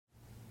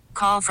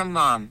Call from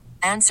mom.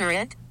 Answer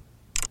it.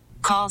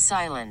 Call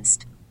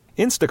silenced.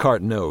 Instacart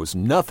knows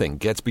nothing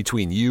gets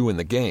between you and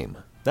the game.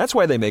 That's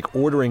why they make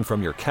ordering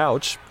from your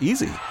couch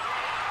easy.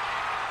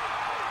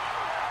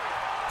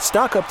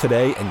 Stock up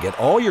today and get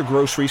all your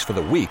groceries for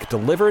the week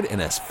delivered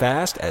in as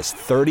fast as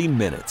 30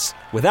 minutes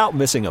without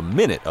missing a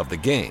minute of the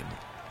game.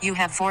 You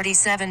have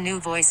 47 new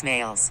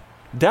voicemails.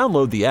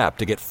 Download the app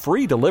to get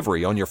free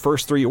delivery on your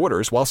first 3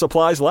 orders while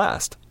supplies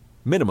last.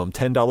 Minimum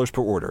 $10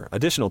 per order.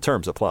 Additional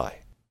terms apply.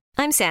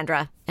 I'm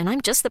Sandra, and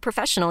I'm just the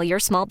professional your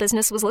small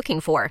business was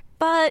looking for.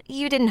 But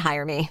you didn't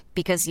hire me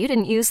because you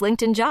didn't use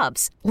LinkedIn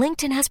Jobs.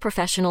 LinkedIn has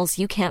professionals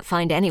you can't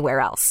find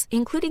anywhere else,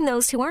 including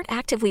those who aren't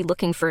actively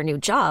looking for a new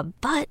job,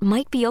 but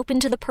might be open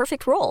to the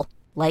perfect role,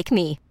 like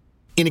me.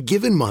 In a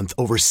given month,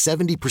 over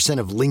 70%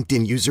 of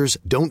LinkedIn users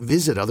don't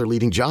visit other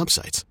leading job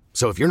sites.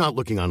 So if you're not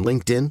looking on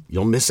LinkedIn,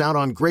 you'll miss out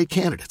on great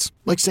candidates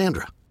like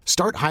Sandra.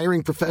 Start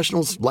hiring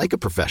professionals like a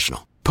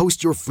professional.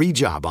 Post your free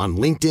job on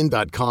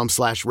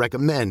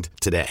linkedin.com/recommend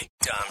today.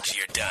 Dom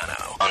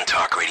Giordano on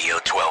Talk Radio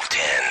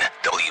 1210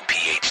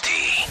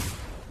 WPHT.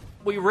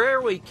 We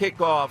rarely kick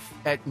off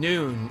at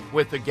noon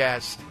with a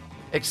guest,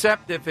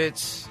 except if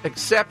it's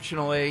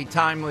exceptionally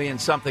timely and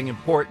something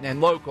important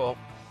and local.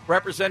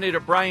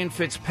 Representative Brian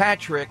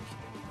Fitzpatrick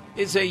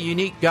is a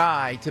unique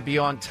guy to be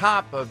on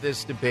top of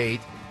this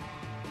debate.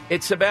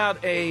 It's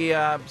about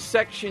a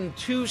Section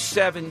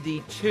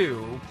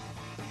 272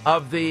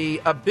 of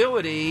the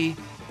ability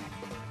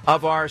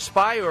of our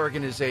spy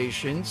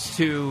organizations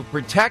to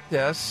protect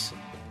us,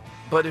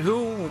 but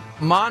who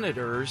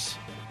monitors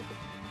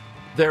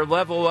their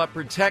level of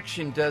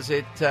protection? Does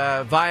it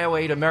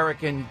violate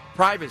American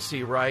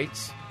privacy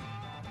rights?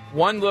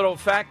 One little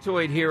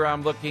factoid here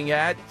I'm looking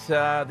at,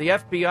 the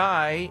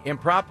FBI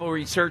improper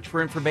research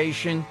for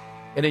information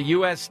in a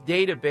U.S.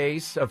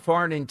 database of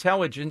foreign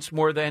intelligence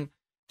more than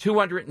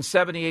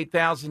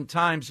 278,000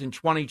 times in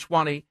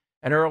 2020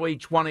 and early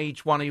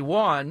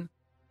 2021,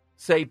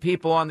 say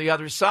people on the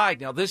other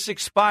side. Now, this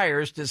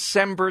expires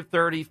December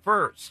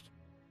 31st.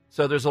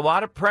 So there's a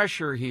lot of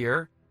pressure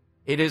here.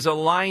 It is a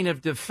line of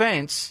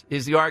defense,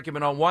 is the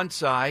argument on one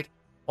side.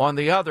 On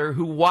the other,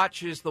 who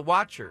watches the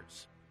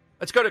watchers?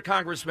 Let's go to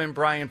Congressman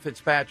Brian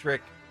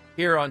Fitzpatrick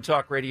here on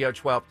Talk Radio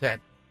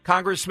 1210.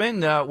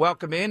 Congressman,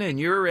 welcome in, and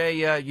you're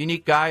a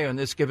unique guy on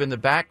this, given the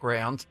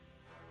background.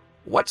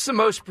 What's the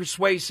most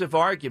persuasive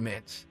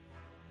argument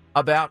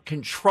about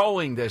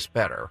controlling this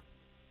better?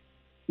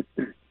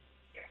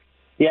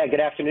 Yeah,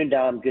 good afternoon,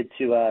 Dom. Good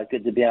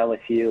to be on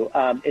with you.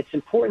 It's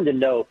important to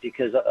note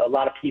because a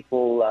lot of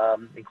people,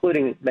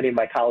 including many of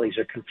my colleagues,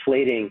 are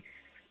conflating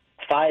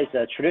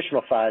FISA,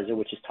 traditional FISA,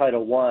 which is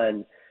Title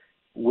I,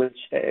 which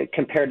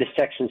compared to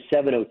Section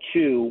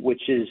 702,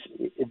 which is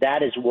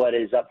what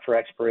is up for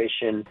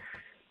expiration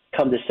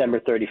come December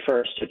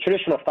 31st. So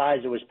traditional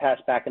FISA was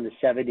passed back in the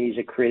 70s.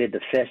 It created the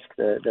FISC,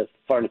 the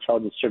Foreign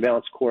Intelligence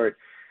Surveillance Court.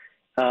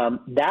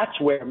 That's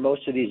where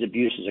most of these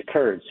abuses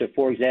occurred. So,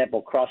 for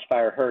example,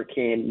 Crossfire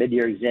Hurricane,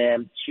 mid-year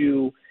exam,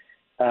 2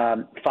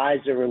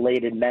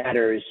 FISA-related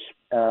matters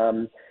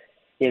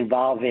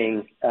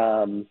involving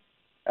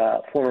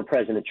former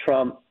President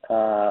Trump,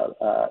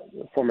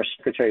 former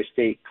Secretary of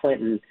State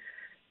Clinton.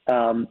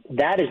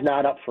 That is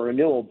not up for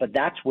renewal, but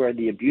that's where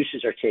the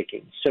abuses are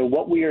taking. So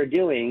what we are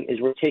doing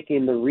is we're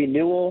taking the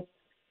renewal,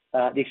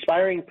 the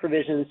expiring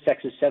provisions,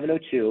 Section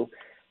 702,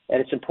 and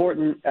it's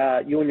important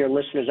you and your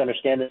listeners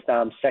understand this,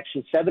 Dom.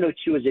 Section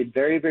 702 is a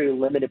very, very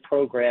limited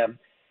program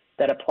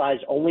that applies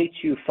only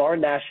to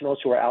foreign nationals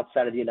who are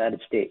outside of the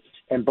United States,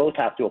 and both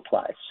have to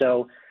apply.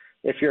 So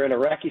if you're an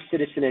Iraqi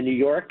citizen in New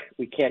York,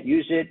 we can't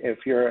use it.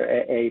 If you're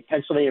a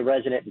Pennsylvania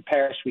resident in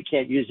Paris, we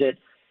can't use it.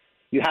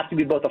 You have to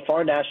be both a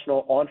foreign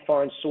national on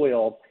foreign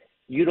soil,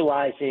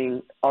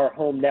 utilizing our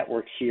home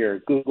networks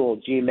here, Google,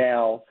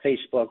 Gmail,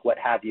 Facebook, what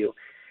have you.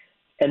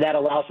 And that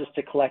allows us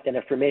to collect that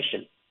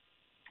information.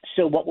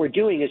 So what we're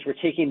doing is we're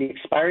taking the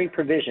expiring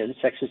provision,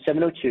 Section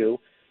 702,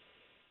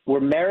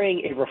 we're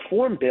marrying a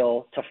reform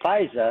bill to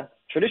FISA,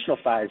 traditional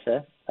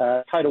FISA,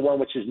 Title I,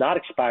 which is not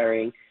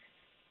expiring,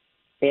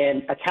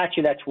 and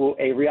attaching that to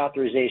a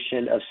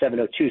reauthorization of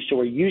 702. So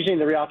we're using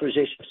the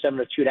reauthorization of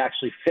 702 to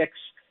actually fix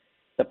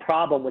the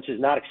problem, which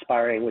is not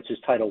expiring, which is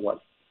Title I.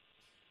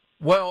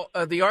 Well,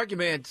 the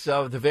arguments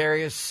of the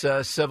various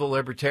civil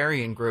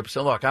libertarian groups,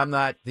 and look, I'm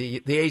not,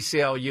 the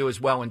ACLU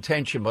is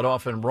well-intentioned but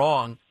often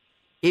wrong,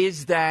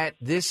 is that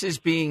this is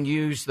being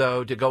used,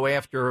 though, to go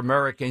after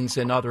Americans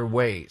in other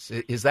ways.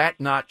 Is that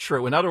not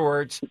true? In other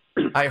words,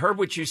 I heard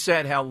what you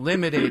said, how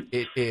limited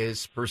it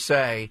is, per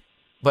se,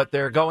 but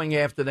they're going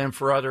after them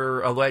for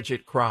other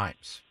alleged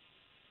crimes.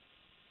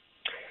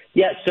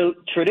 Yeah, so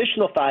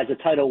traditional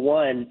FISA, Title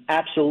I,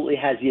 absolutely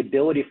has the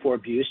ability for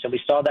abuse, and we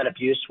saw that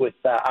abuse with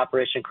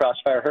Operation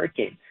Crossfire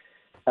Hurricane,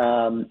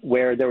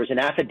 where there was an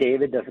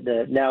affidavit,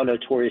 the now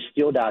notorious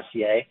Steele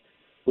dossier,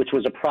 which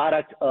was a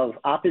product of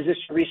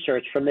opposition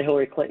research from the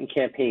Hillary Clinton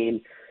campaign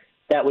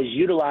that was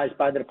utilized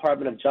by the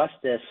Department of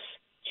Justice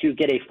to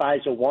get a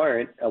FISA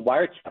warrant, a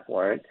wiretap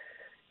warrant,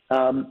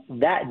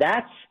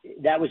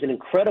 That was an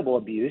incredible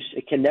abuse.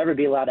 It can never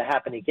be allowed to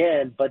happen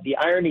again. But the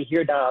irony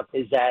here, Dom,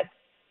 is that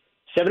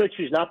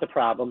 702 is not the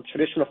problem.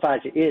 Traditional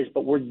FISA is,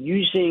 but we're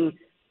using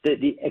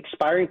the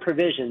expiring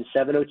provision,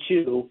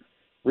 702,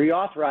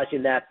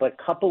 reauthorizing that, but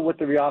coupled with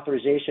the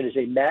reauthorization is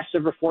a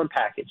massive reform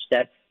package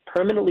that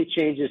permanently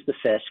changes the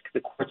FISC, the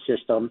court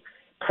system,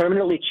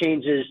 permanently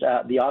changes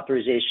the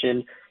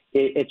authorization.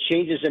 It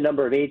changes the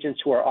number of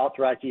agents who are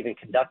authorized to even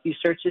conduct these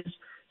searches.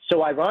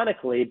 So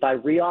ironically, by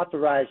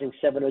reauthorizing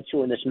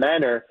 702 in this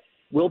manner,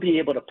 we'll be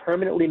able to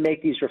permanently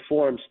make these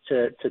reforms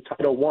to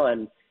Title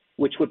I,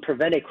 which would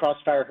prevent a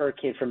crossfire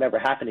hurricane from ever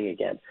happening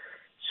again.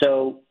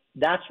 So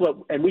that's what,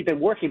 and we've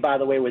been working, by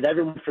the way, with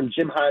everyone from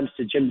Jim Himes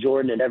to Jim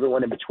Jordan and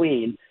everyone in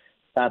between,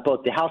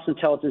 both the House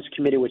Intelligence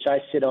Committee, which I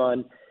sit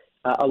on,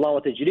 along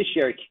with the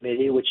Judiciary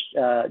Committee, which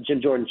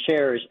Jim Jordan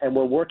chairs, and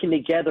we're working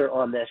together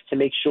on this to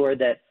make sure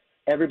that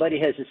everybody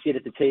has a seat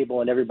at the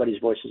table and everybody's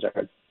voices are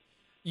heard.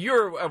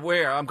 You're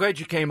aware. I'm glad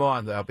you came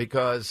on, though,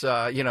 because,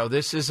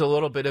 this is a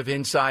little bit of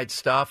inside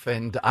stuff,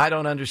 and I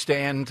don't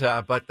understand,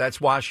 but that's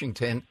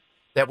Washington,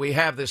 that we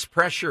have this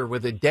pressure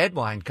with a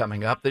deadline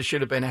coming up. This should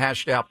have been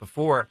hashed out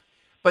before.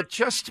 But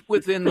just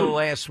within the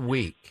last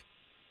week,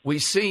 we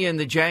see in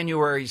the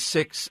January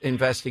 6th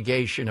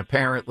investigation,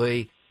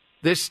 apparently,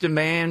 this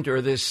demand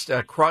or this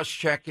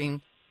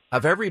cross-checking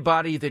of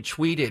everybody that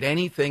tweeted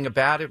anything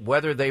about it,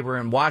 whether they were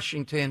in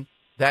Washington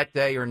that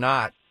day or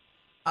not.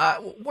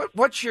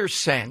 What's your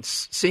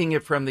sense, seeing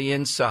it from the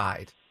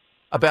inside,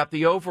 about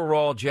the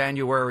overall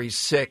January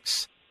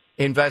 6th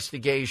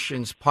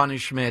investigations,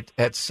 punishment,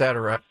 et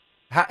cetera?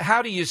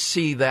 How do you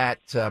see that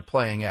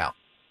playing out?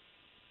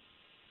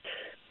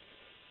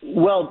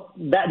 Well,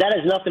 that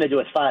has nothing to do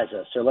with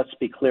FISA, so let's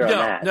be clear on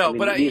that. No,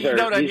 but you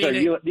know what I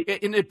mean?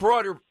 In the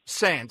broader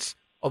sense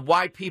of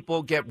why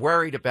people get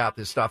worried about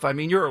this stuff. I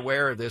mean, you're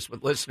aware of this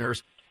with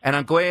listeners, and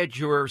I'm glad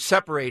you're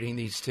separating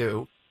these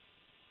two.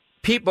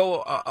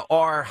 People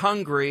are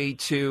hungry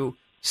to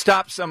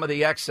stop some of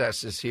the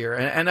excesses here,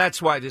 and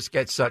that's why this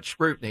gets such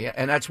scrutiny,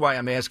 and that's why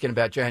I'm asking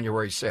about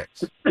January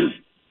 6th.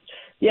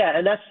 Yeah,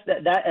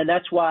 and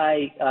that's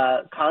why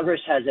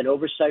Congress has an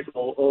oversight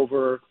role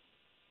over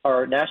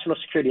our national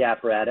security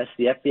apparatus,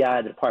 the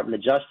FBI, the Department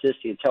of Justice,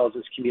 the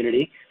intelligence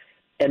community,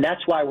 and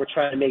that's why we're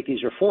trying to make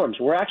these reforms.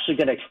 We're actually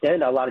going to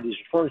extend a lot of these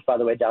reforms, by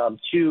the way, Dom,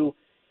 to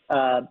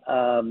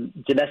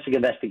domestic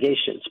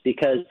investigations,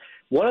 because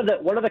one of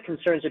the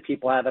concerns that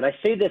people have, and I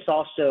say this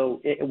also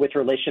with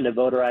relation to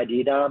voter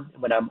ID, Dom,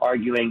 when I'm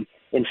arguing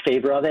in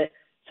favor of it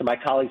to my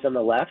colleagues on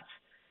the left,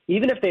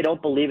 even if they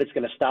don't believe it's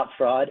going to stop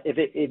fraud, if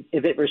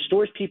it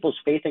restores people's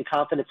faith and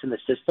confidence in the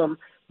system,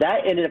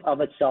 that in and of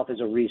itself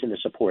is a reason to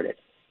support it,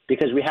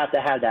 because we have to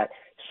have that.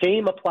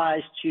 Same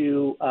applies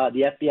to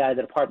the FBI,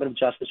 the Department of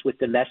Justice, with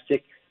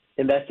domestic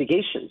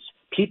investigations.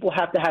 People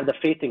have to have the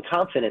faith and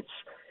confidence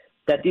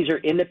that these are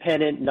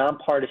independent,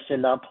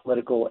 nonpartisan,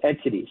 non-political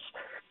entities.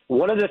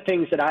 One of the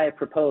things that I have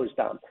proposed,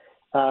 Dom,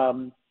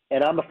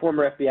 and I'm a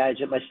former FBI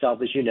agent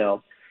myself, as you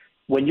know,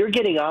 when you're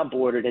getting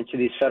onboarded into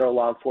these federal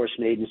law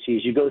enforcement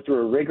agencies, you go through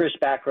a rigorous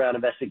background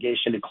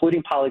investigation,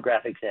 including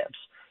polygraph exams.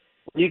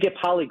 When you get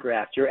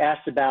polygraphed, you're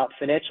asked about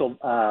financial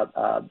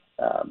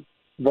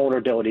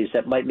vulnerabilities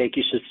that might make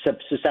you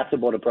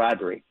susceptible to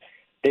bribery.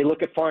 They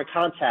look at foreign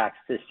contacts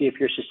to see if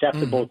you're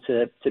susceptible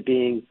to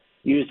being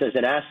used as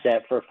an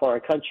asset for a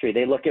foreign country.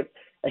 They look at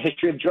a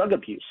history of drug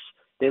abuse.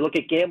 They look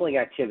at gambling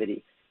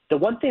activity. The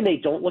one thing they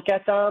don't look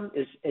at, Dom,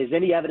 is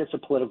any evidence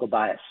of political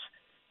bias.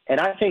 And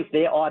I think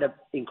they ought to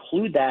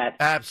include that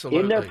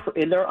in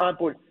their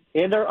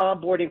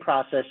onboarding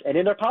process and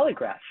in their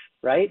polygraph,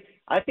 right?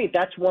 I think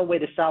that's one way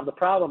to solve the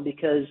problem,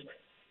 because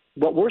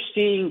what we're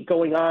seeing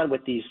going on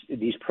with these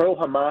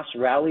pro-Hamas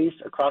rallies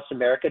across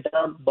America,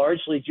 Dom,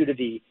 largely due to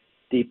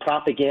the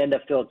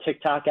propaganda-filled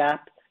TikTok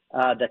app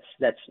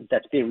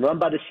that's being run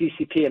by the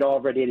CCP, and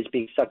already it is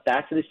being sucked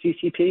back to the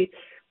CCP.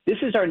 This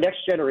is our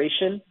next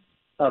generation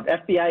of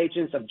FBI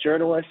agents, of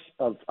journalists,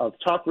 of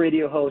talk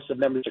radio hosts, of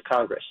members of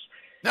Congress.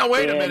 Now,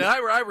 wait a minute.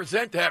 I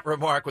resent that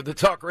remark with the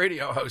talk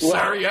radio host. Well,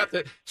 sorry, you have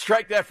to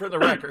strike that from the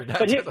record.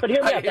 But hear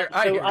me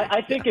out.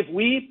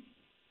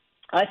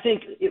 I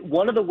think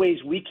one of the ways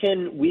we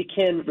can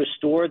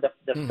restore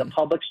the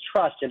public's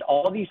trust in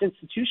all these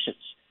institutions,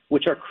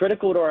 which are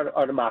critical to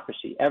our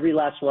democracy, every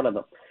last one of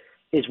them,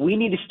 is we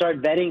need to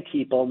start vetting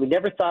people. We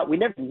never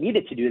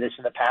needed to do this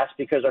in the past,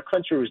 because our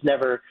country was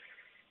never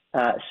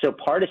so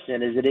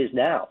partisan as it is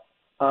now.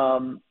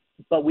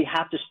 But we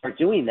have to start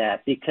doing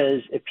that,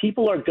 because if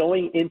people are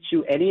going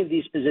into any of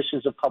these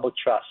positions of public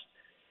trust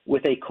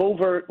with a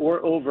covert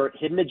or overt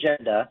hidden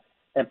agenda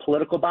and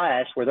political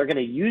bias, where they're going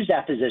to use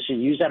that position,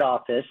 use that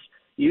office,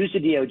 use the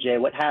DOJ,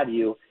 what have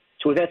you,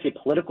 to advance a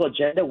political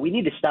agenda, we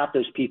need to stop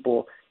those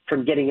people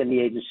from getting in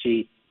the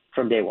agency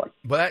from day one.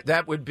 But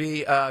that would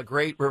be a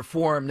great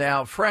reform.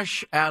 Now,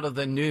 fresh out of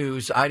the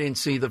news, I didn't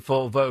see the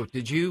full vote.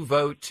 Did you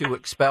vote to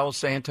expel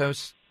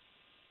Santos?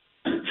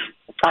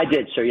 I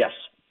did, sir, yes.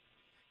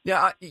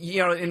 Yeah,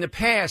 in the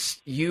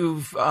past,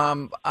 you've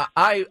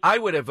I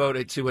would have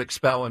voted to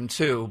expel him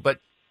too, but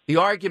The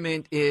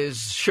argument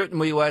is, shouldn't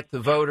we let the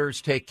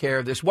voters take care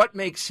of this? What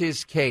makes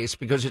his case,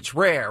 because it's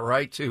rare,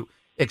 right, to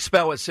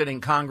expel a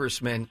sitting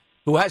congressman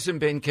who hasn't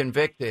been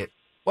convicted,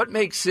 what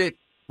makes it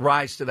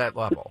rise to that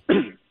level?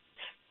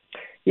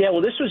 Yeah,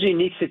 well, this was a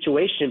unique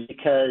situation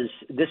because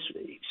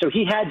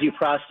he had due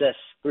process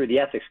through the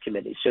ethics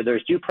committee. So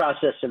there's due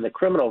process in the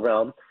criminal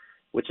realm,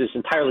 which is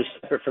entirely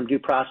separate from due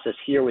process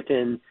here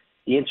within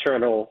the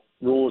internal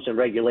rules and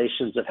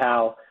regulations of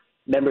how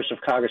members of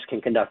Congress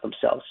can conduct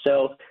themselves.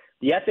 So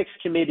the ethics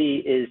committee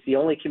is the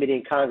only committee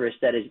in Congress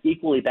that is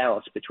equally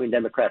balanced between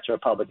Democrats and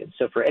Republicans.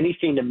 So for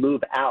anything to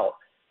move out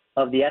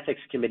of the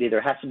ethics committee,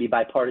 there has to be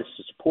bipartisan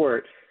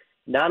support.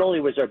 Not only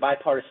was there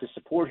bipartisan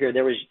support here,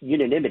 there was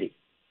unanimity,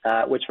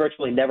 which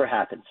virtually never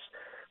happens,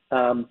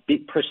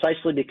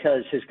 precisely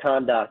because his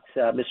conduct,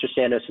 Mr.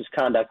 Santos'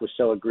 conduct, was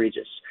so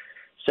egregious.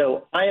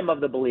 So I am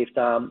of the belief,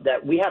 Dom,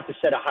 that we have to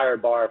set a higher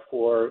bar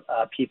for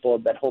people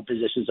that hold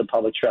positions of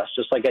public trust,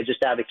 just like I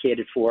just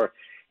advocated for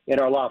in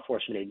our law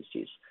enforcement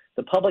agencies.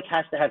 The public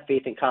has to have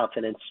faith and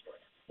confidence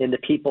in the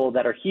people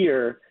that are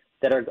here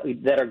that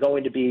are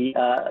going to be,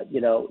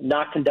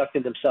 not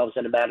conducting themselves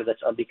in a manner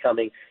that's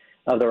unbecoming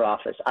of their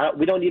office.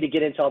 We don't need to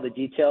get into all the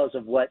details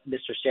of what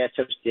Mr.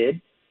 Santos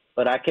did,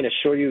 but I can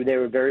assure you they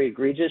were very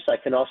egregious. I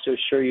can also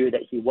assure you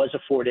that he was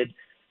afforded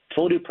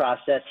full due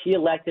process. He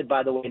elected,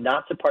 by the way,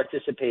 not to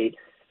participate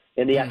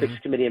in the ethics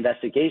committee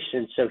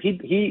investigation. So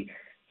he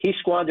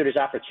squandered his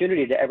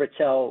opportunity to ever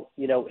tell,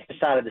 his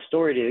side of the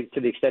story to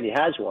the extent he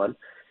has one.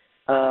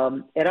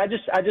 And I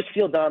just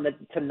feel, Don,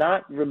 that to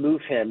not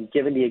remove him,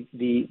 given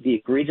the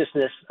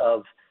egregiousness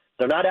of,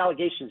 they're not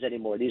allegations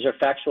anymore. These are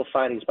factual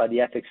findings by the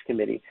ethics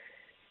committee,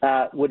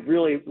 would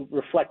really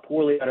reflect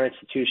poorly on our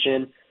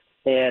institution.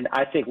 And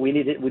I think we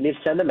need to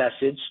send a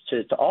message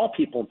to all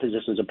people in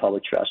positions of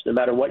public trust, no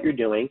matter what you're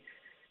doing,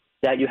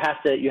 that you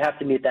have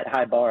to meet that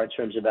high bar in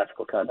terms of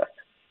ethical conduct.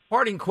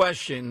 Parting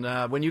question,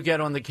 when you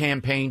get on the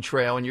campaign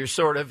trail, and you're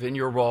sort of in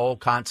your role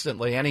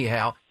constantly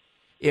anyhow,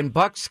 in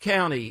Bucks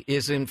County,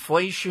 is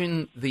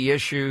inflation the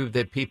issue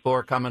that people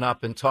are coming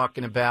up and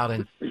talking about?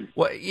 And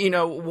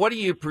what do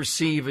you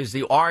perceive as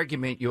the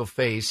argument you'll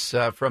face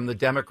from the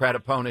Democrat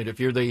opponent if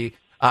you're the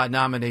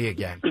nominee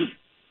again?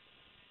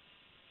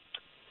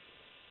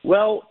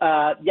 Well,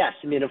 yes.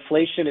 I mean,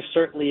 inflation is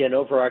certainly an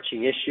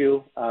overarching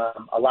issue.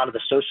 A lot of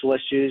the social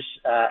issues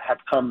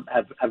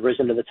have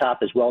risen to the top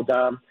as well,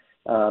 Dom.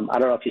 I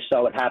don't know if you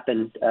saw what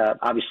happened.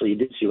 Obviously, you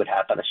did see what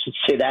happened. I should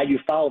say that. You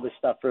follow this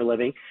stuff for a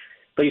living.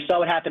 But you saw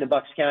what happened in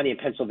Bucks County, in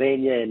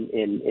Pennsylvania,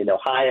 in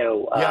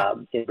Ohio,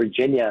 in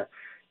Virginia.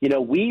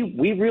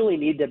 We really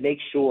need to make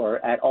sure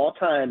at all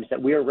times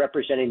that we are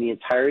representing the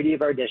entirety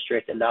of our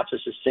district and not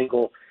just a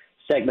single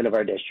segment of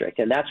our district.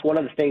 And that's one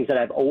of the things that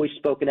I've always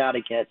spoken out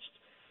against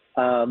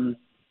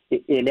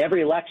in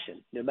every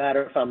election, no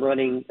matter if I'm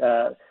running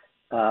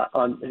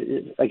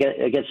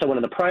against someone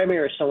in the primary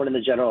or someone in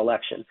the general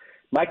election.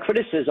 My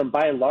criticism,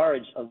 by and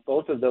large, of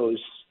both of those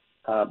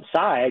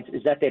sides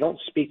is that they don't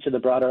speak to the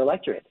broader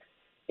electorate.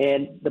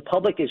 And the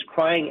public is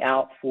crying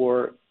out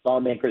for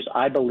lawmakers,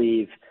 I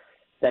believe,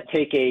 that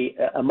take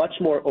a much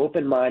more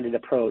open-minded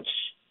approach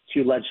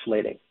to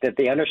legislating, that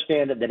they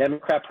understand that the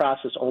Democrat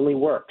process only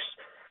works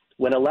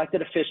when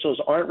elected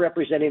officials aren't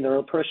representing their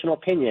own personal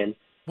opinion.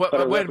 Wait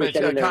a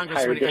minute,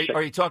 Congressman,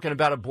 are you talking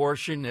about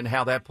abortion and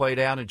how that played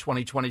out in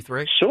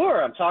 2023?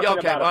 Sure, I'm talking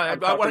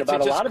about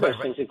a lot of those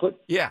things.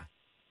 Yeah.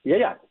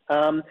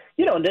 And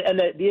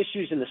the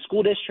issues in the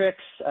school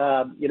districts,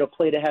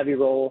 played a heavy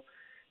role.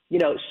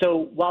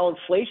 So while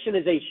inflation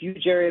is a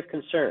huge area of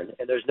concern,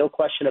 and there's no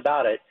question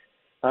about it,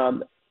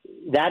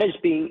 that is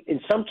being, in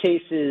some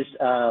cases,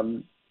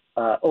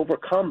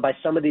 overcome by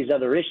some of these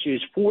other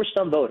issues for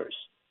some voters.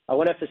 I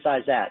want to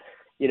emphasize that.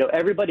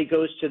 Everybody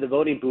goes to the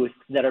voting booth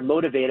that are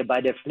motivated by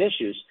different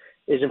issues.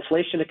 Is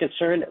inflation a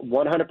concern?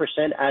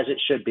 100%, as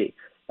it should be.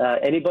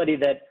 Anybody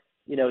that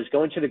is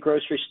going to the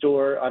grocery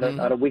store on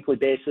a weekly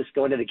basis,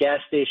 going to the gas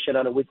station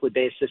on a weekly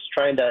basis,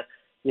 trying to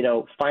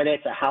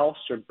finance a house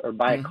or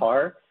buy a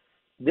car.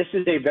 This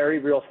is a very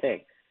real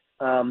thing.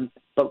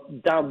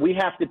 But, Dom, we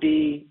have to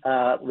be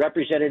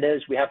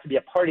representatives. We have to be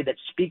a party that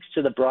speaks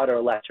to the broader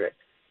electorate.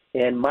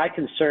 And my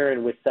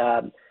concern with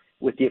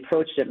the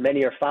approach that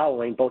many are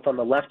following, both on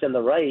the left and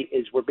the right,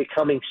 is we're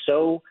becoming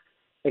so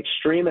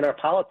extreme in our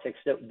politics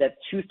that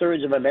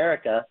two-thirds of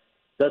America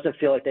doesn't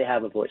feel like they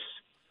have a voice.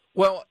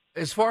 Well,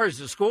 as far as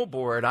the school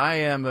board, I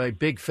am a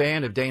big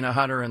fan of Dana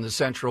Hunter and the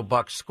Central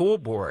Bucks School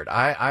Board.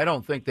 I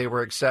don't think they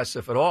were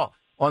excessive at all.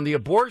 On the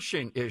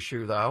abortion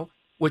issue, though,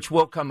 which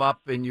will come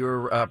up in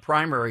your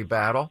primary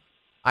battle,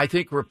 I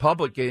think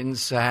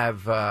Republicans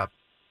have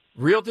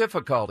real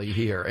difficulty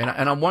here.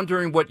 And I'm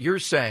wondering what you're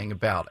saying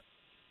about it.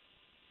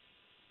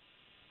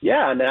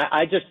 Yeah, I mean,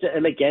 I just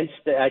am against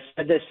 – I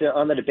said this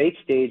on the debate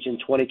stage in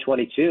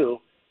 2022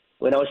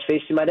 when I was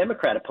facing my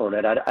Democrat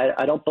opponent.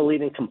 I don't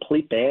believe in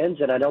complete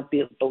bans, and I don't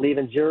believe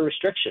in zero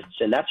restrictions.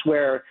 And that's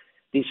where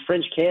these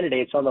fringe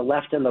candidates on the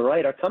left and the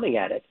right are coming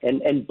at it.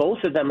 And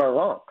both of them are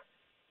wrong.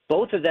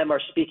 Both of them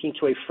are speaking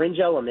to a fringe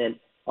element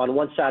on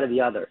one side or the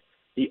other.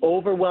 The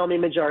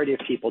overwhelming majority of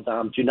people,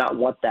 Dom, do not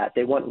want that.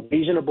 They want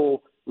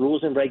reasonable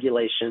rules and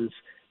regulations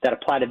that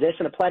apply to this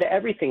and apply to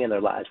everything in their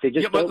lives. They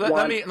just don't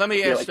want. Let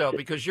me ask, though,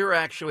 because you're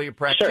actually a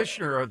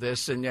practitioner of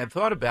this and have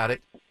thought about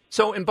it.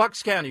 So in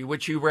Bucks County,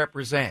 which you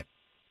represent,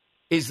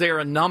 is there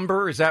a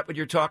number? Is that what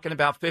you're talking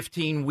about,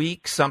 15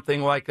 weeks,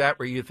 something like that,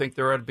 where you think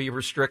there ought to be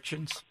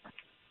restrictions?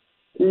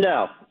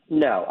 No.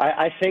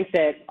 I think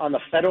that on the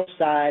federal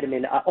side, I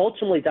mean,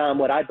 ultimately, Dom,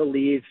 what I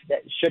believe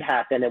that should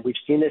happen, and we've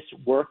seen this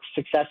work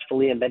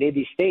successfully in many of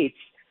these states,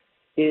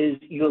 is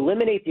you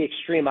eliminate the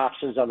extreme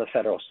options on the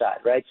federal side,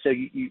 right? So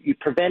you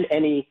prevent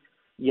any,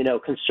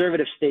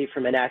 conservative state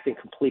from enacting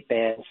complete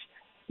bans.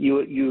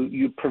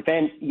 You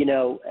prevent,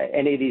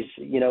 any of these,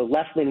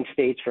 left-leaning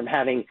states from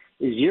having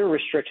zero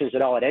restrictions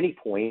at all at any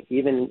point,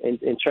 even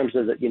in terms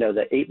of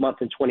the 8-month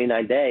and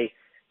 29-day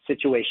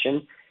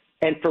situation.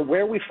 And for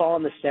where we fall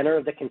in the center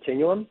of the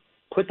continuum,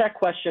 put that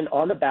question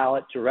on the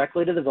ballot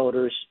directly to the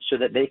voters so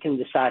that they can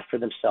decide for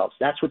themselves.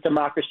 That's what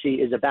democracy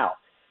is about.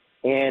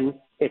 And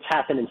it's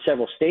happened in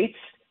several states.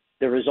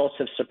 The results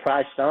have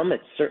surprised some.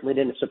 It certainly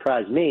didn't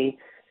surprise me,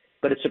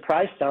 but it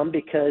surprised some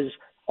because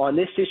on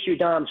this issue,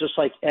 Dom, just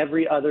like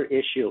every other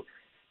issue,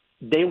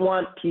 they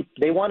want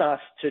us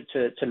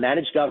to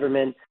manage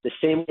government the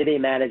same way they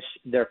manage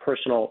their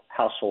personal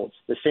households,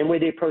 the same way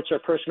they approach their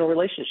personal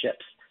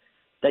relationships,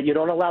 that you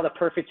don't allow the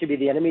perfect to be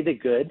the enemy of the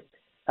good.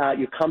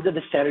 You come to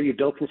the center, you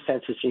build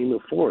consensus, and you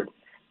move forward.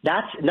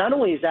 That's not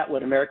only is that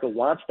what America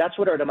wants, that's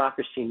what our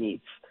democracy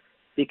needs.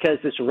 Because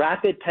this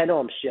rapid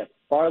pendulum shift,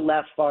 far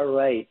left, far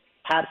right,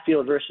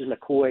 Hatfield versus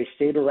McCoy,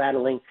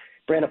 saber-rattling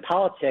brand of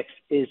politics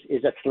is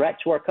a threat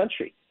to our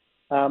country.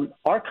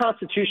 Our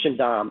Constitution,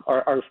 Dom,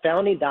 our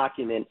founding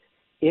document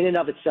in and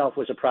of itself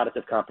was a product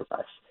of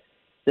compromise.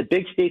 The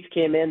big states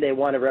came in. They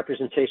wanted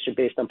representation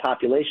based on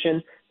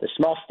population. The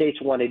small states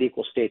wanted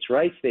equal states'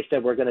 rights. They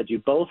said, we're going to do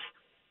both.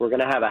 We're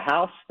going to have a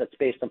House that's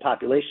based on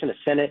population, a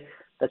Senate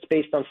that's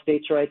based on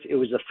states' rights. It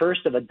was the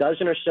first of a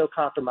dozen or so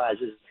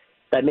compromises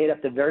that made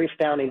up the very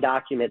founding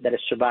document that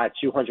has survived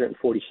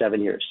 247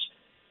 years.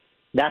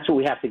 That's what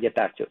we have to get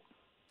back to.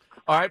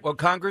 All right. Well,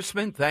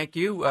 Congressman, thank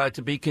you.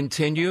 To be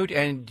continued.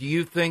 And do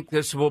you think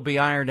this will be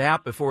ironed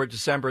out before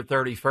December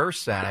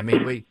 31st then? I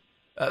mean,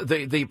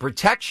 the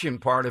protection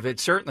part of it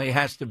certainly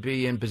has to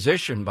be in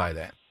position by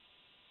then.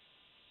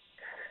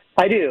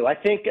 I do. I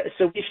think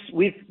so.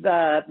 We've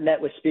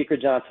met with Speaker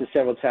Johnson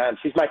several times.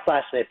 He's my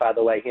classmate, by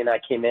the way. He and I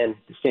came in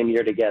the same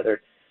year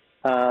together.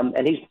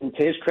 And he's,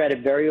 to his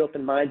credit, very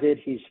open-minded.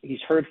 He's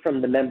heard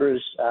from the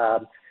members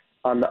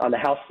on the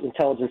House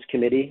Intelligence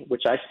Committee,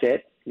 which I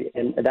sit,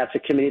 and that's a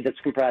committee that's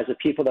comprised of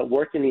people that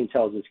work in the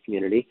intelligence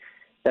community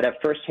that have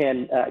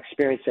firsthand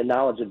experience and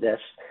knowledge of this.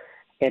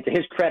 And to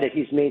his credit,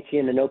 he's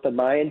maintained an open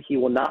mind. He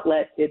will not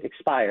let it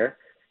expire,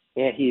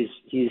 and he's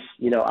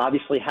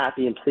obviously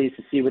happy and pleased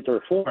to see with the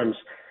reforms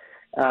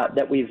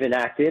that we've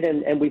enacted,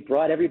 and we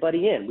brought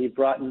everybody in. We've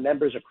brought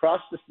members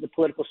across the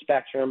political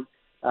spectrum,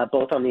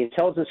 both on the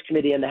Intelligence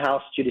Committee and the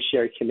House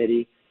Judiciary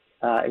Committee,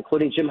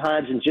 including Jim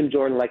Himes and Jim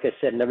Jordan, like I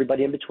said, and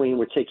everybody in between.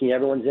 We're taking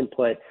everyone's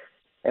input,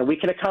 and we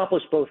can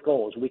accomplish both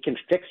goals. We can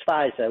fix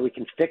FISA. We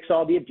can fix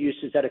all the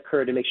abuses that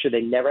occurred to make sure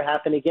they never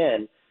happen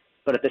again,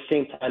 but at the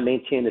same time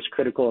maintain this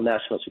critical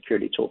national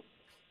security tool.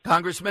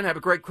 Congressman, have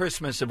a great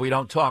Christmas if we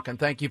don't talk, and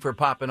thank you for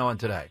popping on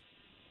today.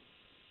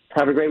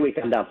 Have a great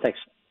weekend, Dom. Thanks.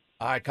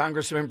 All right,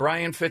 Congressman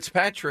Brian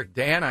Fitzpatrick.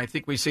 Dan, I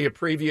think we see a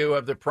preview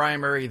of the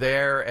primary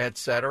there, et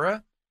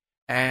cetera,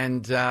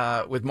 and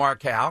with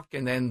Mark Houck,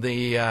 and then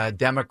the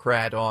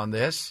Democrat on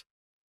this.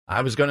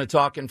 I was going to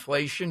talk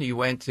inflation. You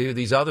went to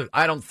these other.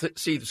 I don't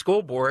see the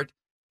school board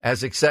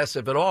as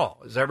excessive at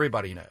all, as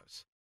everybody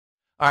knows.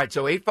 All right,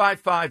 so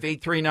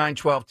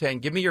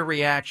 855-839-1210. Give me your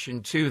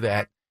reaction to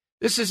that.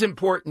 This is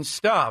important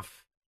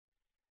stuff.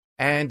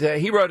 And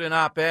he wrote an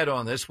op-ed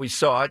on this. We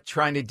saw it,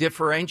 trying to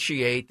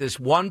differentiate this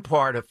one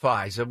part of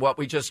FISA, what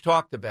we just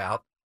talked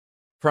about,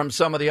 from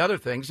some of the other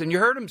things. And you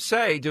heard him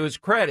say, to his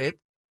credit,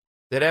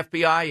 that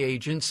FBI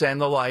agents and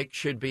the like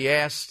should be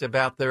asked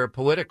about their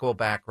political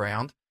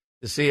background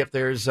to see if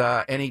there's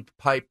any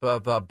type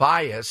of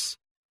bias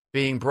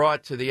being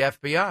brought to the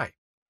FBI.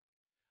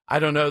 I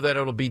don't know that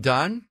it'll be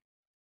done,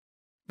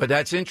 but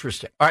that's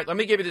interesting. All right, let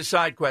me give you the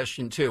side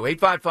question, too.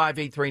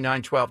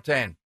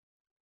 855-839-1210.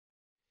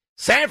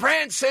 San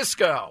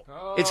Francisco.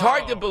 Oh. It's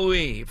hard to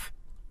believe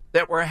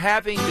that we're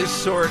having this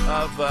sort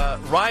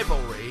of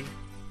rivalry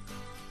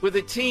with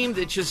a team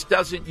that just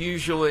doesn't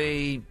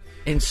usually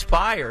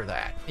inspire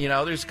that. You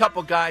know, there's a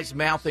couple guys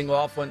mouthing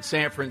off on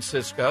San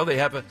Francisco. They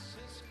have a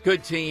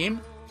good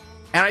team.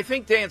 And I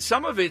think, Dan,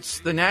 some of it's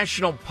the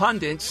national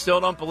pundits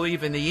still don't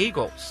believe in the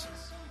Eagles.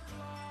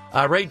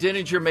 Ray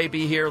Dininger may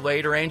be here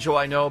later. Angel,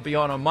 I know, will be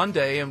on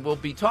Monday, and we'll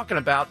be talking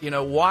about,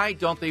 why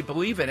don't they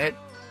believe in it?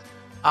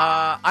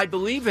 I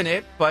believe in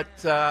it, but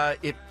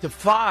it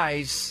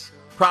defies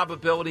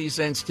probabilities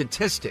and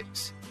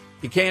statistics.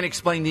 You can't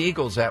explain the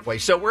Eagles that way.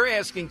 So we're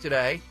asking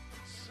today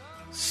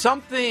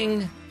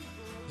something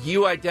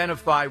you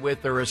identify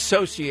with or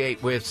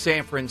associate with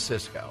San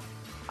Francisco.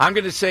 I'm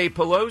going to say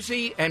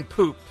Pelosi and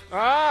poop.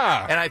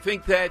 Ah. And I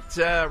think that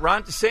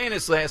Ron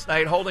DeSantis last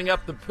night holding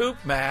up the poop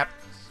map,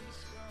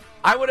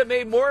 I would have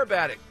made more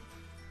about it.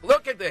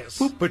 Look at this.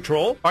 Poop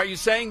patrol. Are you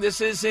saying this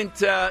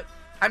isn't,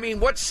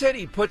 what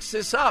city puts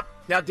this up?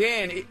 Now,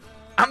 Dan,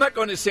 I'm not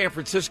going to San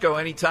Francisco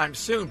anytime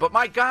soon, but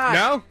my God.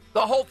 No?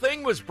 The whole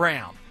thing was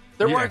brown.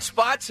 There weren't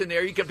spots in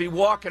there you could be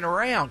walking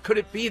around. Could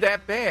it be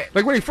that bad?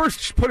 Like, when he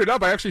first put it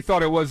up, I actually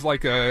thought it was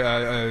like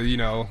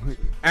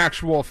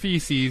actual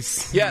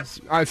feces. Yes.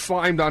 I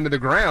slimed onto the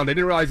ground. I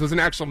didn't realize it was an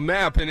actual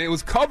map, and it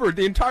was covered.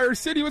 The entire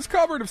city was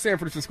covered of San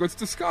Francisco. It's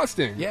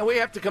disgusting. Yeah, we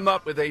have to come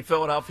up with a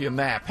Philadelphia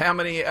map. How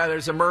many,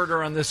 there's a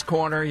murder on this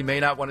corner. You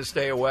may not want to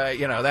stay away.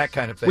 That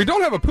kind of thing. We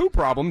don't have a poop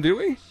problem, do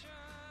we?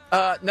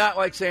 Not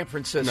like San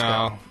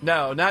Francisco.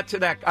 No, not to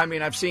that.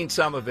 I've seen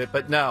some of it,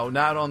 but no,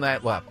 not on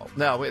that level.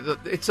 No,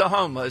 it's a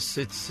homeless.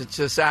 It's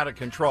just out of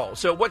control.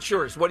 So what's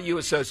yours? What do you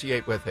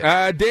associate with it?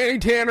 Danny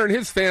Tanner and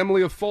his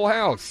family of Full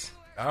House.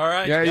 All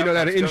right. Yeah, you know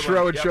that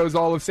intro, it Yep. shows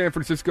all of San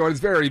Francisco. It's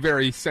very,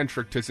 very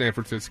centric to San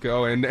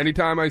Francisco. And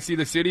anytime I see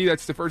the city,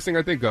 that's the first thing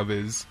I think of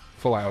is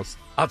Full House.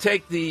 I'll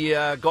take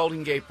the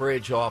Golden Gate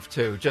Bridge off,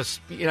 too.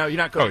 Just, you're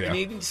not going to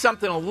need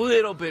something a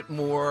little bit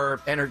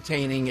more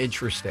entertaining,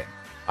 interesting.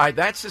 All right,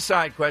 that's the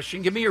side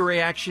question. Give me your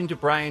reaction to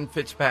Brian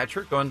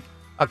Fitzpatrick on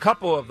a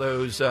couple of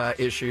those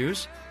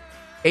issues.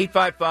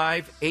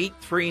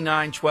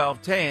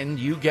 855-839-1210.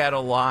 You get a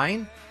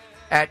line.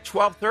 At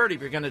 12:30,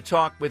 we're going to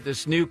talk with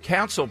this new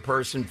council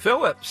person,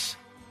 Phillips,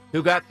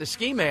 who got the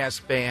ski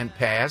mask ban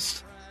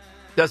passed.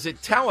 Does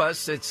it tell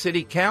us that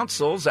city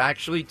council's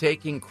actually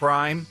taking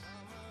crime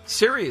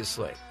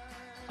seriously?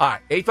 All right,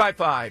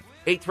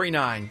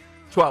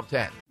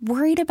 855-839-1210.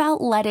 Worried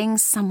about letting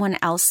someone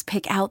else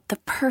pick out the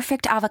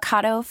perfect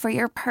avocado for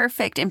your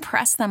perfect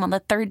impress them on the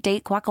third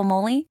date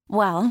guacamole?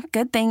 Well,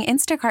 good thing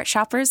Instacart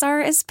shoppers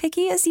are as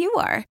picky as you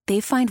are.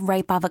 They find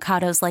ripe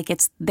avocados like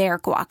it's their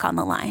guac on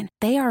the line.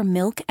 They are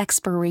milk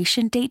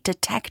expiration date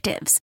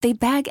detectives. They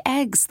bag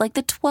eggs like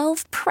the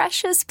 12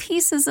 precious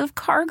pieces of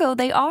cargo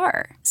they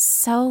are.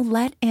 So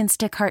let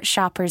Instacart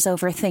shoppers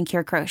overthink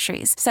your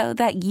groceries so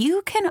that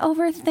you can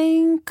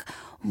overthink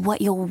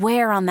what you'll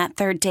wear on that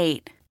third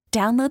date.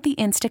 Download the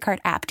Instacart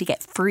app to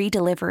get free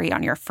delivery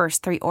on your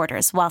first 3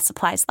 orders while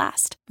supplies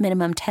last.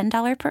 Minimum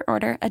 $10 per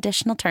order.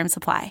 Additional terms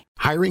apply.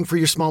 Hiring for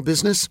your small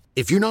business?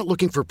 If you're not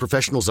looking for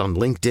professionals on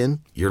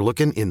LinkedIn, you're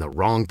looking in the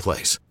wrong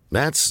place.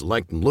 That's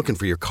like looking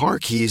for your car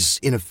keys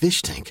in a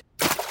fish tank.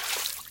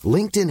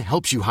 LinkedIn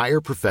helps you hire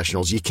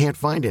professionals you can't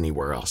find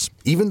anywhere else,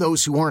 even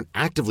those who aren't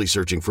actively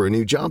searching for a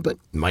new job but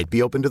might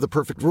be open to the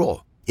perfect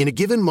role. In a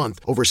given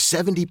month, over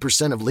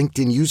 70% of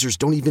LinkedIn users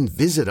don't even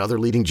visit other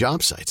leading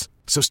job sites.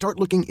 So start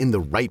looking in the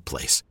right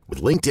place.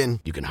 With LinkedIn,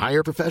 you can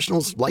hire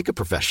professionals like a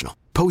professional.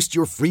 Post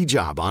your free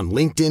job on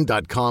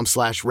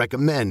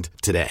linkedin.com/recommend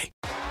today.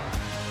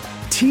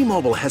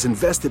 T-Mobile has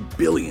invested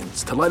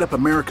billions to light up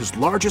America's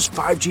largest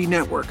 5G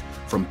network,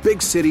 from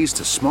big cities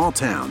to small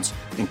towns,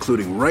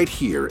 including right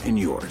here in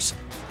yours.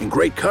 And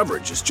great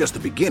coverage is just the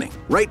beginning.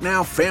 Right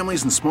now,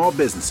 families and small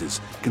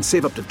businesses can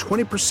save up to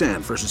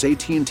 20% versus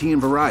AT&T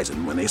and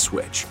Verizon when they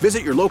switch.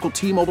 Visit your local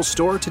T-Mobile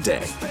store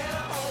today.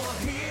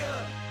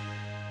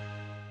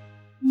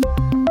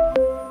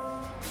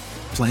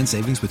 Plan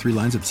savings with 3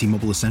 lines of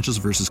T-Mobile Essentials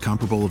versus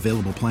comparable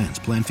available plans.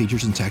 Plan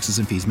features and taxes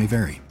and fees may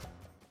vary.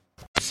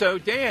 So,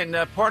 Dan,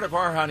 part of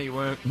our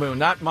honeymoon,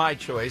 not my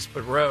choice,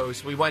 but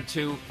Rose, we went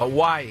to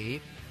Hawaii,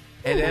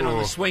 and then on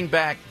the swing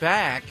back,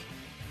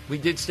 we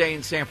did stay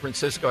in San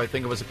Francisco. I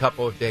think it was a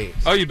couple of days.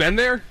 Oh, you been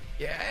there?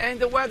 Yeah, and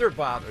the weather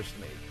bothers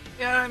me.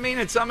 Yeah, I'm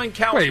in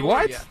California. Wait,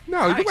 what? No,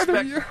 I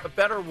expect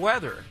better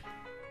weather.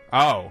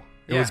 Oh,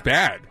 it was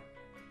bad.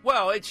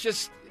 Well,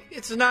 it's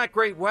not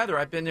great weather.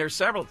 I've been there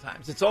several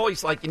times. It's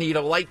always like you need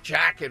a light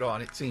jacket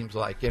on, it seems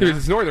like. Because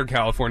it's Northern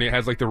California. It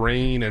has like the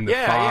rain and the fog.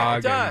 Yeah,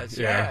 it does.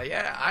 And,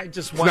 Yeah.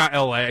 It's not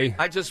L.A.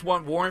 I just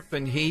want warmth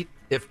and heat,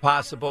 if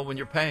possible, when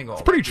you're paying all.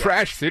 It's a pretty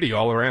trash city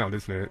all around,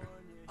 isn't it?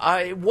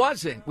 It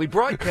wasn't. We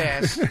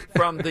broadcast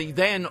from the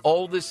then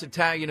oldest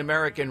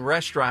Italian-American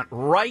restaurant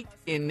right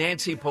in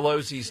Nancy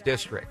Pelosi's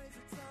district.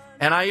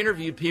 And I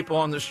interviewed people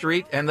on the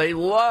street, and they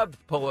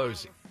loved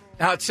Pelosi.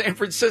 Now, it's San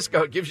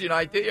Francisco. It gives you an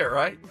idea,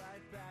 right?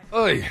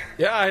 Oy.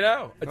 Yeah, I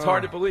know. It's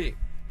hard to believe.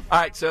 All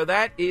right, so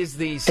that is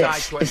the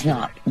side question. This is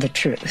not the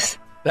truth.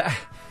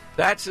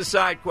 That's the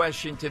side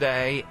question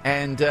today.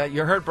 And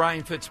you heard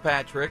Brian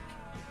Fitzpatrick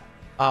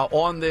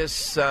on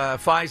this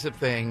FISA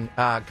thing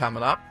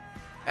coming up.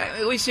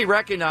 At least he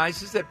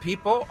recognizes that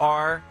people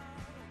are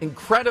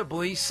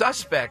incredibly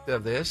suspect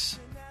of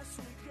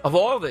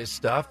all this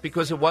stuff,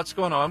 because of what's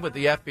going on with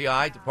the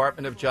FBI,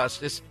 Department of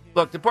Justice.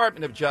 Look,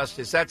 Department of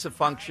Justice, that's a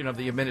function of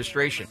the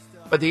administration.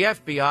 But the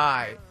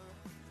FBI,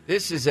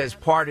 this is as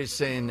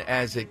partisan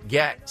as it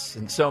gets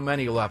in so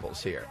many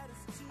levels here.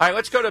 All right,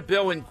 let's go to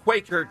Bill in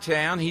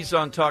Quakertown. He's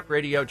on Talk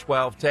Radio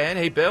 1210.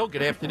 Hey, Bill,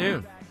 good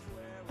afternoon.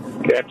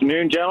 Good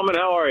afternoon, gentlemen.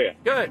 How are you?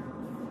 Good.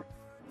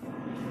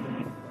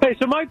 Hey,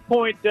 so my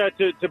point to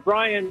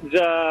Brian's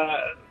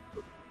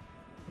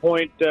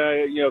point,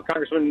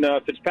 Congressman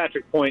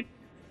Fitzpatrick's point,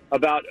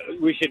 about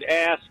we should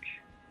ask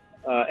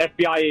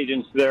FBI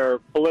agents their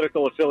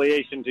political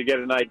affiliation to get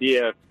an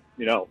idea,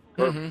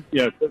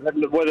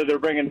 whether they're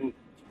bringing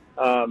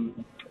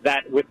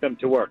that with them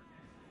to work,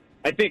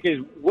 I think is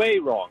way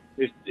wrong.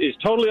 Is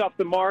totally off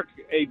the mark.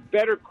 A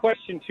better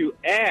question to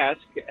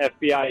ask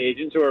FBI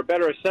agents, or a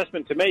better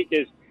assessment to make,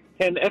 is,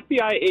 can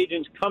FBI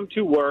agents come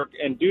to work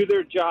and do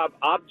their job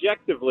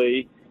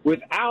objectively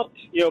without,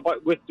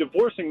 with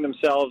divorcing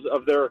themselves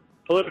of their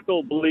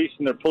political beliefs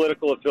and their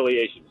political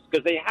affiliations?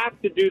 Because they have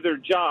to do their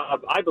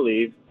job, I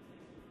believe,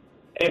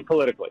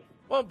 apolitically.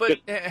 Well, but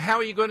how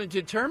are you going to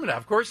determine that?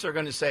 Of course they're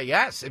going to say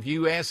yes. If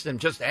you ask them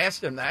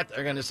that,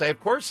 they're going to say,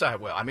 of course I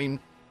will. I mean,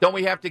 don't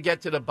we have to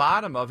get to the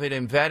bottom of it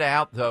and vet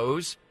out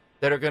those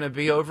that are going to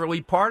be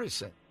overly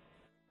partisan?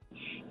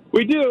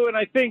 We do, and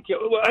I think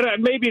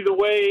maybe the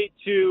way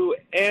to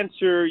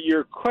answer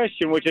your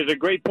question, which is a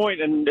great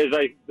point, and as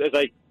I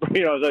was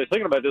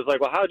thinking about this,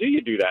 well, how do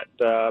you do that?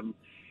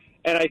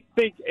 And I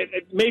think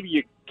maybe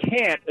you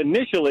can't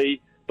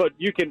initially, but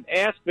you can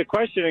ask the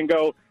question and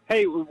go,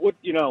 hey,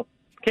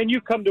 can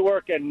you come to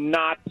work and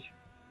not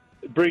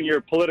bring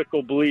your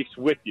political beliefs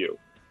with you?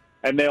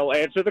 And they'll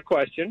answer the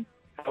question,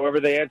 however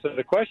they answer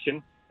the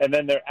question, and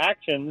then their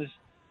actions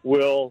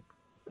will.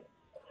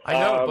 I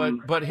know,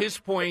 but his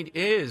point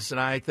is, and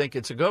I think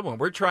it's a good one,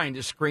 we're trying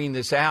to screen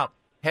this out,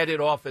 head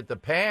it off at the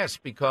pass,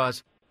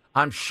 because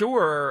I'm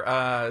sure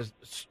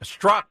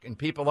Strzok and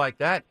people like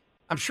that,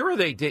 I'm sure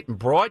they didn't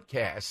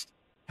broadcast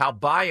how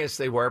biased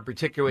they were,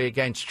 particularly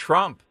against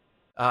Trump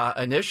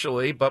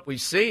initially, but we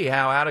see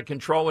how out of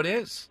control it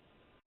is.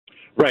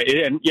 Right,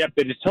 and yep,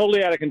 it is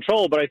totally out of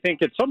control, but I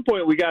think at some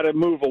point we got to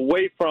move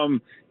away from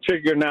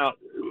figuring out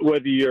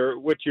what your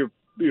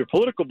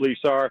political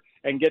beliefs are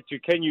and get to,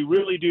 can you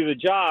really do the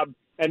job?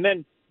 And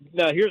then,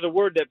 now here's a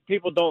word that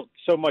people don't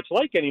so much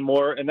like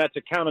anymore, and that's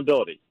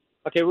accountability.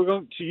 Okay, we're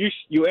going to,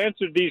 you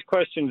answered these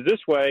questions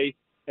this way,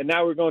 and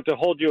now we're going to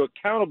hold you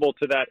accountable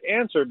to that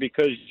answer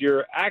because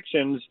your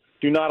actions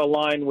do not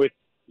align with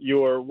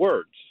your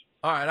words.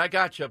 All right, I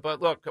got you.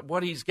 But look,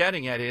 what he's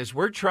getting at is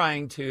we're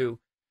trying to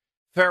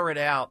ferret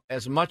out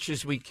as much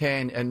as we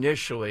can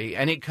initially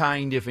any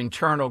kind of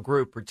internal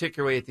group,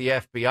 particularly at the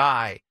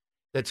FBI,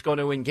 that's going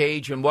to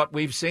engage in what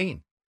we've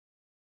seen.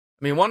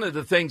 I mean, one of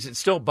the things that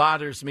still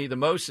bothers me the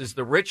most is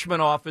the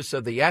Richmond office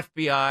of the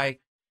FBI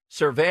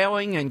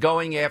surveilling and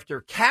going after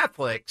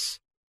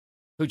Catholics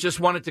who just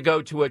wanted to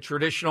go to a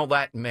traditional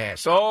Latin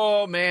Mass.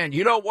 Oh, man,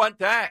 you don't want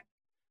that.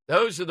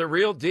 Those are the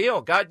real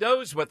deal. God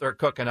knows what they're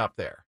cooking up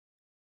there.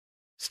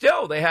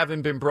 Still, they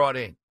haven't been brought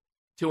in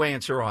to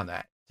answer on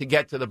that, to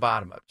get to the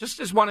bottom of it. Just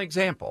as one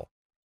example.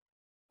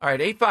 All right,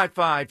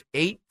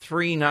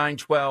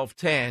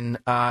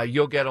 855-839-1210.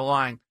 You'll get a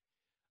line.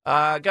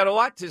 Got a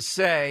lot to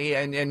say,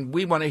 and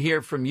we want to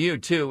hear from you,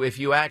 too, if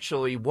you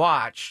actually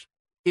watched.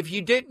 If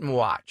you didn't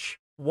watch,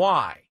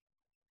 why?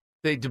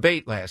 The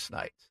debate last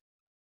night.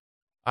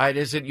 All right,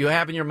 is it you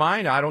have in your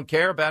mind, I don't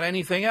care about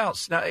anything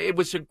else? Now, it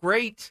was a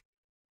great,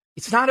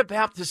 it's not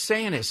about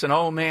DeSantis, and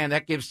oh, man,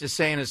 that gives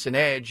DeSantis an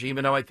edge,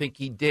 even though I think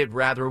he did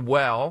rather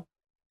well.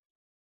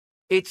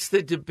 It's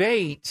the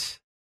debate.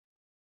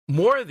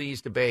 More of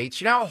these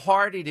debates, you know how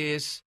hard it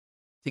is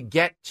to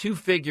get two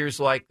figures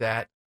like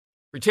that,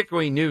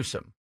 particularly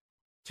Newsom,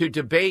 to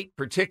debate,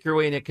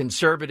 particularly in a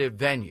conservative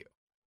venue.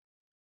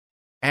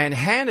 And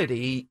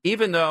Hannity,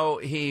 even though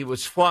he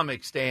was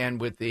flummoxed, Dan,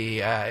 with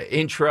the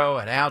intro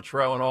and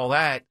outro and all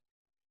that,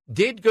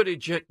 did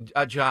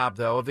a job,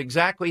 though, of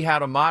exactly how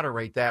to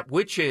moderate that,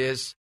 which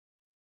is,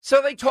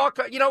 so they talk,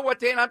 you know what,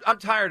 Dan, I'm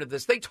tired of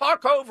this. They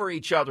talk over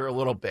each other a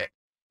little bit.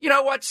 You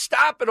know what,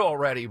 stop it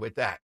already with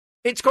that.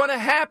 It's going to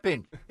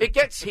happen. It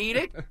gets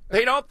heated.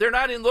 They're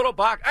not in little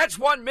box. That's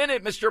 1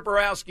 minute, Mr.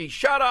 Borowski.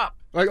 Shut up.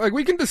 Like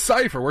we can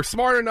decipher. We're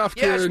smart enough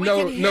to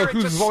know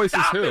whose voice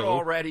is who. Stop it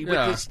already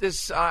with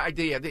this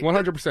idea.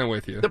 100%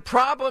 with you. The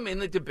problem in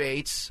the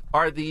debates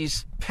are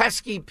these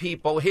pesky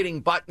people hitting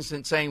buttons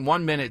and saying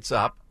 1 minute's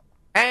up,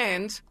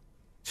 and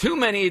too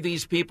many of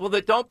these people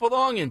that don't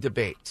belong in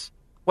debates.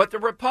 What the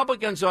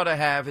Republicans ought to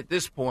have at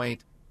this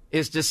point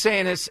is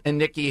DeSantis and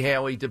Nikki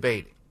Haley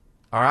debating.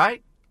 All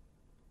right?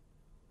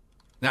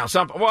 Now,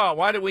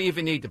 why do we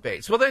even need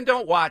debates? Well, then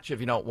don't watch if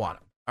you don't want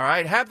them. All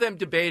right? Have them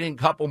debating a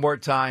couple more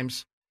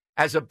times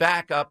as a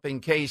backup in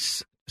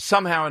case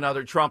somehow or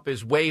another Trump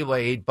is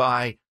waylaid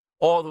by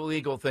all the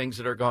legal things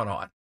that are going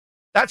on.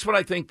 That's what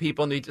I think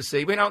people need to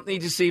see. We don't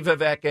need to see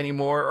Vivek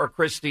anymore or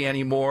Christie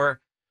anymore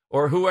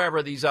or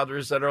whoever these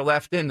others that are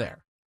left in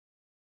there.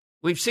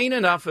 We've seen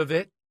enough of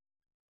it.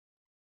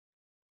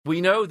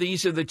 We know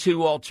these are the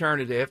two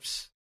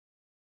alternatives,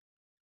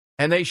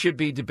 and they should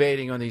be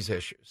debating on these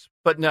issues.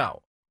 But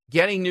no.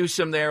 Getting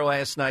Newsom there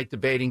last night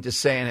debating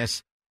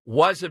DeSantis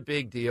was a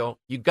big deal.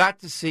 You got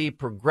to see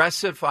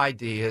progressive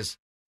ideas,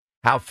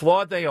 how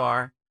flawed they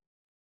are,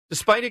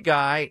 despite a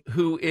guy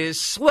who is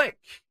slick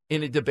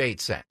in a debate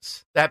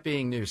sense, that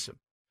being Newsom.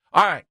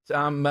 All right,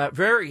 I'm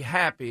very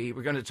happy.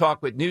 We're going to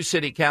talk with new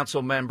City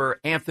Council member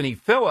Anthony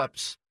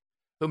Phillips,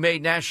 who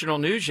made national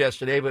news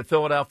yesterday with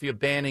Philadelphia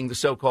banning the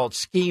so-called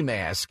ski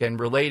mask and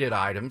related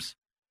items.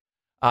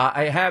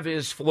 I have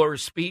his floor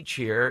speech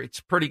here. It's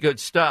pretty good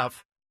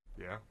stuff.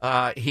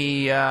 Yeah.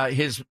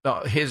 His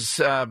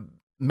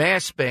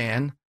mass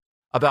ban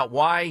about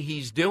why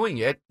he's doing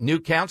it. New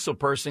council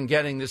person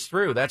getting this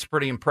through. That's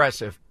pretty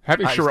impressive.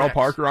 Having Sherelle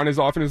Parker on as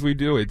often as we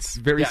do, it's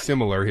very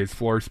similar, his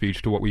floor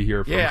speech, to what we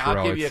hear from Sherelle.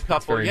 I'll give you a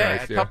couple.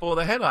 Nice, couple of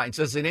the headlines.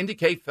 Does it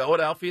indicate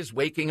Philadelphia is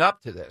waking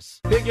up to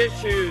this? Big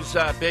issues,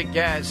 big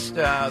guest.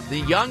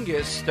 The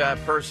youngest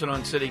person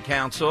on city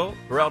council,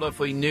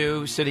 relatively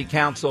new city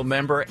council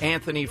member,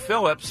 Anthony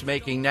Phillips,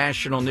 making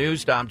national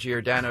news. Dom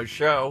Giordano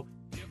show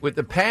with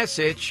the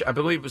passage, I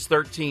believe it was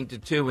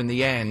 13-2 in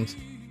the end,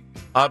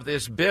 of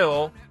this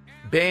bill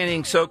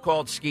banning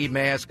so-called ski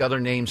masks, other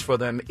names for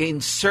them, in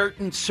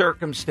certain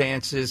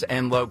circumstances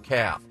and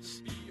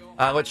locales.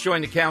 Let's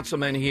join the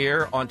councilman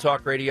here on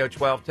Talk Radio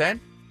 1210.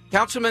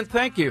 Councilman,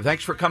 thank you.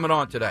 Thanks for coming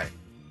on today.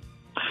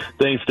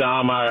 Thanks,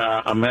 Dom.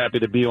 I'm happy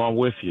to be on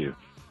with you.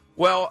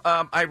 Well,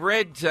 I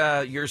read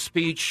your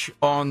speech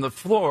on the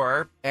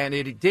floor, and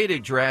it did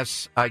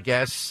address, I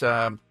guess,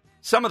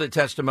 some of the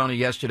testimony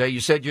yesterday.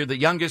 You said you're the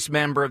youngest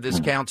member of this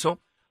council.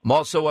 I'm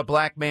also a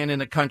black man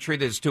in a country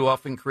that has too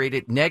often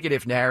created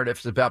negative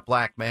narratives about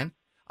black men.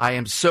 I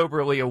am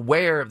soberly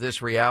aware of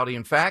this reality.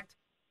 In fact,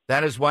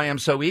 that is why I'm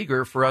so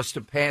eager for us to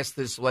pass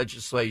this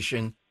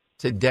legislation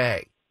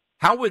today.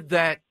 How would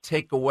that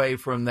take away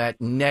from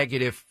that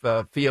negative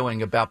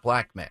feeling about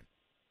black men?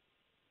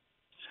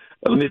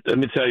 Let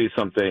me tell you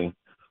something.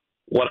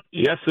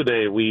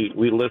 Yesterday we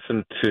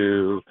listened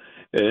to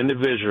an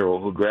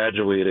individual who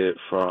graduated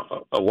from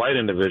a white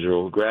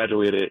individual who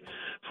graduated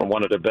from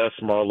one of the best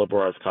small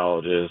liberal arts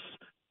colleges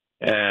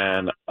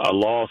and a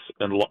law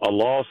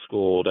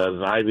school that is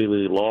an Ivy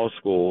League law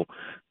school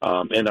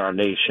in our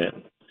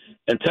nation,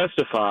 and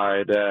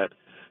testified that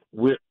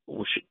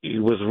he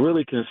was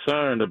really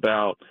concerned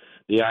about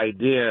the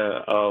idea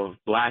of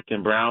black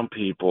and brown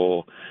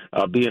people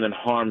being in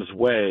harm's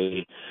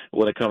way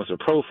when it comes to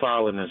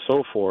profiling and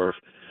so forth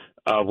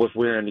with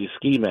wearing these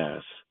ski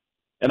masks.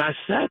 And I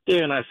sat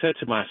there and I said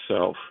to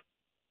myself,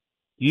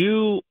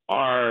 you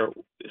are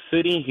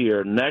sitting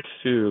here next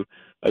to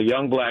a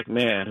young black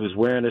man who's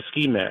wearing a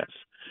ski mask,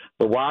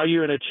 but while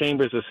you're in the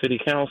chambers of city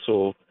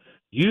council,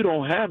 you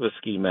don't have a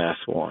ski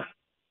mask on.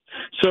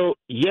 So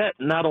yet,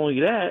 not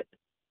only that,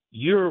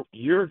 you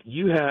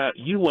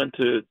went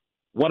to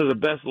one of the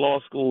best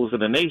law schools in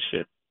the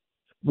nation.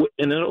 And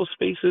in those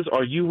spaces,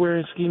 are you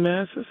wearing ski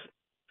masks?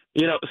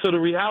 You know, so the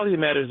reality of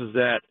the matter is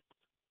that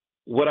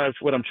what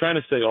I'm trying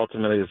to say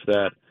ultimately is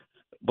that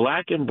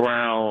black and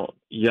brown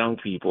young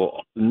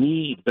people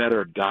need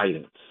better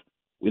guidance.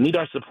 We need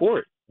our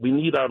support. We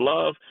need our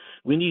love.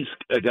 We need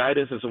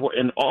guidance and support.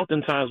 And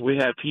oftentimes we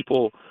have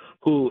people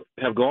who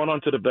have gone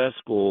on to the best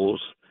schools,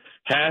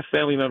 have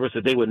family members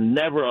that they would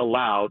never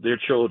allow their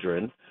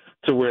children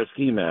to wear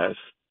ski masks,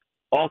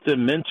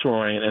 often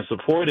mentoring and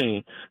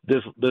supporting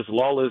this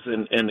lawless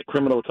and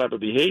criminal type of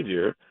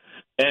behavior.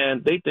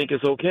 And they think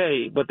it's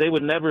okay, but they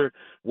would never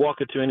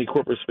walk into any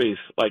corporate space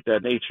like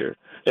that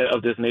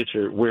of this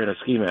nature, wearing a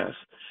ski mask.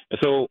 And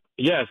so,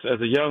 yes,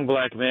 as a young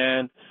black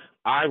man,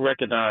 I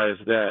recognize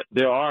that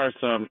there are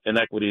some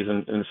inequities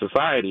in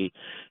society.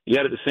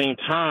 Yet at the same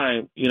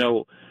time, you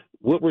know,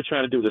 what we're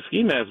trying to do with the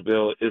ski mask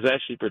bill is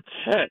actually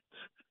protect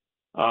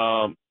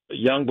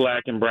young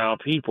black and brown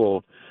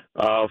people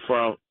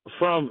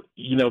from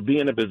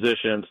being in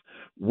positions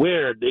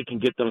where they can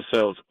get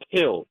themselves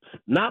killed,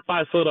 not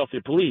by Philadelphia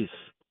police,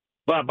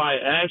 but by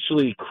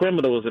actually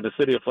criminals in the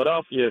city of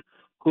Philadelphia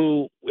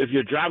who, if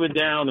you're driving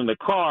down in a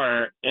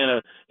car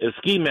in a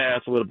ski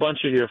mask with a bunch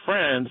of your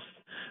friends,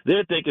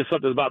 they're thinking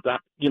something's about to,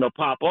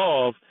 pop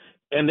off,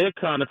 and they're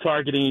kind of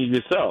targeting you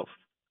yourself.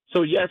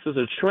 So, yes, there's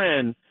a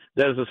trend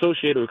that is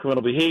associated with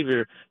criminal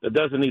behavior that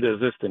doesn't need to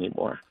exist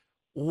anymore.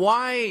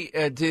 Why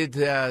did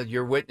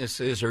your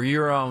witnesses or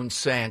your own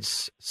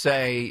sense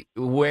say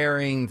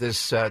wearing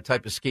this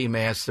type of ski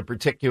mask, the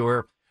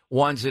particular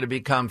ones that have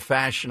become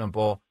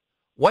fashionable,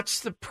 what's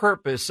the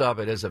purpose of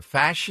it? As a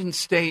fashion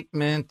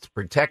statement, to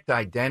protect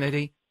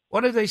identity?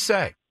 What do they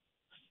say?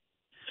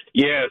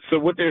 Yeah, so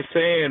what they're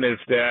saying is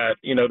that,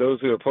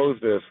 those who oppose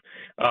this,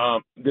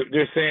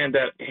 they're saying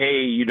that,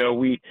 hey,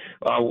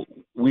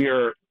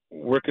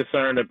 we're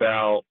concerned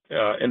about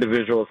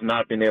individuals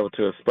not being able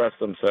to express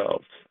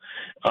themselves.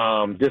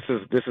 This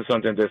is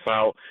something that's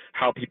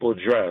how people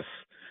dress.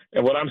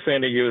 And what I'm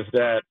saying to you is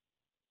that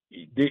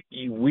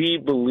we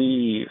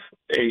believe,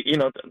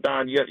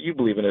 Don, you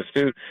believe in this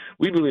too.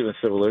 We believe in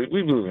civil liberty.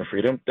 We believe in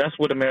freedom. That's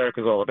what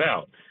America's all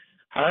about.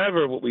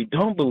 However, what we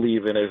don't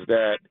believe in is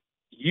that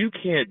you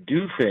can't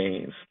do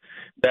things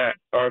that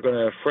are going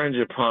to infringe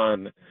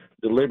upon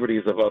the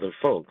liberties of other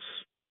folks.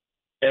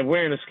 And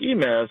wearing a ski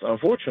mask,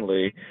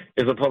 unfortunately,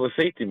 is a public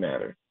safety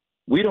matter.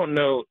 We don't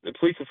know. The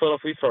police of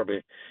Philadelphia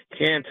Department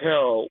can't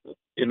tell.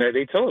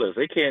 They told us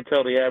they can't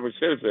tell the average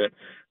citizen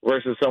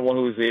versus someone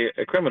who's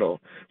a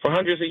criminal. For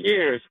hundreds of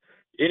years,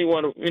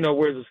 anyone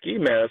wears a ski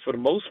mask for the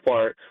most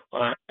part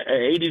at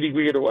 80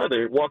 degrees of the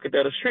weather, walking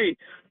down the street,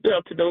 they're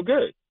up to no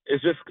good.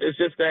 It's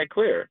just that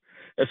clear.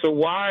 And so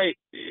why?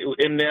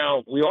 And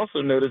now we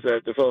also notice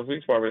that the Phillips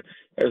Police Department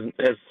has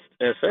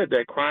said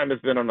that crime has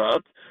been on the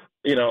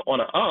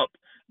up,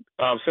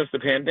 since the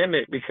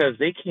pandemic because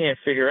they can't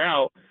figure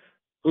out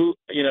who,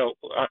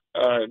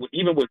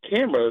 even with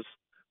cameras,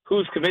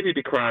 who's committed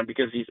the crime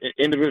because these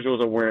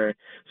individuals are wearing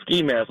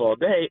ski masks all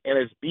day, and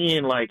it's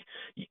being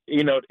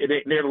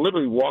they're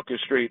literally walking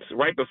streets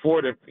right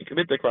before they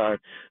commit the crime.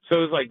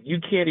 So it's like you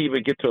can't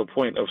even get to a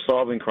point of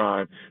solving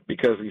crime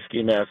because these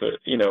ski masks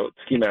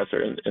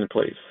are in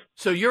place.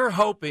 So you're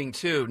hoping,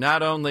 too,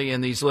 not only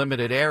in these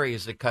limited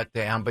areas to cut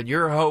down, but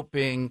you're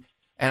hoping,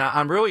 and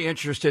I'm really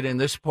interested in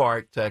this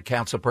part,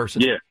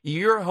 Councilperson. Yeah.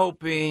 You're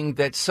hoping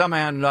that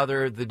somehow or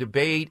another the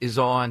debate is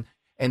on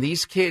and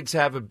these kids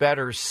have a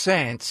better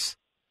sense.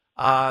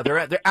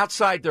 They're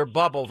outside their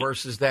bubble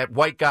versus that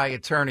white guy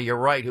attorney, you're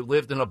right, who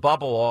lived in a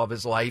bubble all of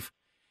his life.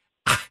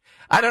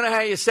 I don't know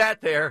how you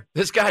sat there.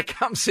 This guy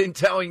comes in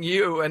telling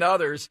you and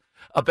others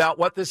about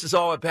what this is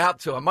all about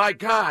to him. My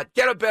God,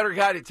 get a better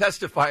guy to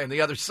testify on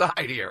the other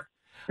side here.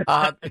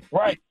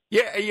 Right.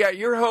 Yeah,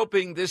 you're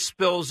hoping this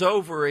spills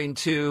over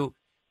into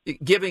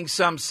giving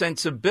some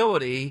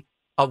sensibility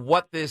of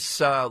what this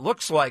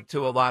looks like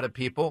to a lot of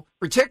people,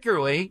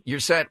 particularly, you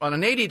said, on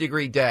an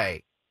 80-degree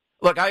day.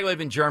 Look, I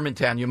live in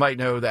Germantown. You might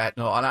know that,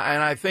 and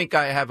I think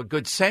I have a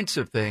good sense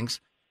of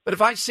things. But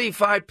if I see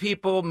 5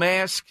 people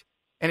masked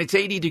and it's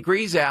 80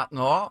 degrees out and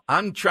all,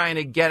 I'm trying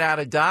to get out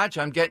of Dodge.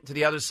 I'm getting to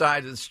the other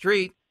side of the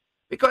street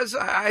because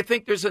I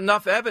think there's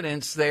enough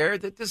evidence there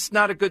that this is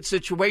not a good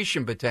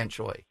situation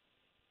potentially.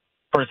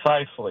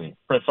 Precisely.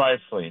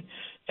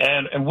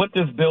 And what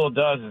this bill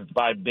does is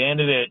by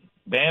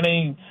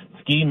banning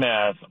ski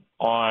masks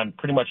on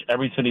pretty much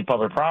every city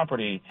public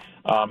property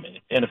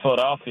in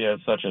Philadelphia,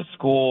 such as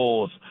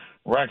schools,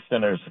 rec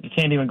centers. You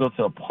can't even go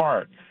to a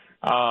park.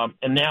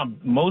 And now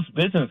most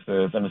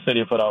businesses in the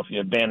city of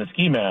Philadelphia ban the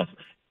ski mask.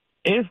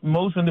 If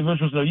most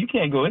individuals know you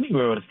can't go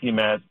anywhere with a ski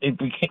mask,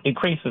 it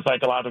creates a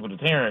psychological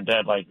deterrent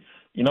that, like,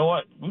 you know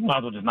what, we might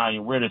as well just not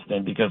even wear this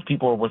thing because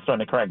people were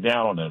starting to crack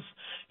down on this.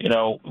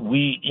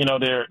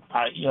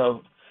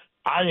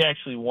 I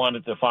actually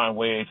wanted to find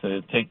ways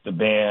to take the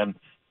ban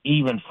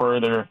even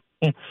further,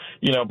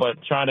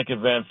 but trying to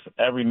convince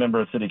every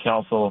member of city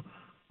council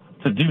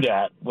to do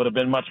that would have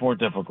been much more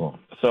difficult.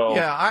 So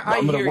yeah,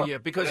 I hear you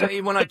because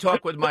when I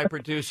talk with my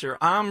producer,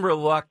 I'm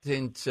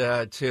reluctant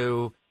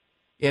to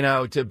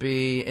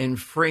be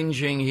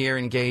infringing here,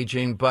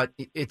 engaging, but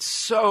it's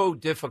so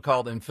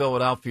difficult in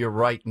Philadelphia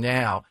right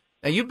now.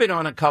 Now, you've been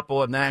on a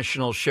couple of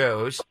national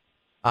shows.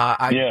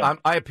 I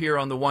appear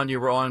on the one you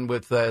were on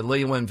with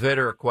Leland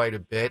Vitter quite a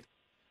bit.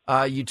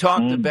 You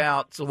talked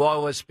about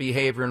lawless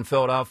behavior in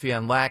Philadelphia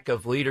and lack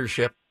of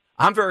leadership.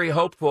 I'm very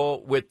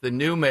hopeful with the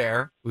new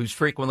mayor, who's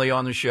frequently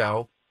on the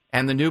show,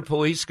 and the new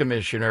police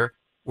commissioner.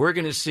 We're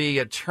going to see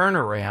a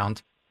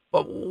turnaround.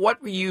 But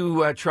what were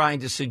you trying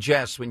to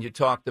suggest when you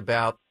talked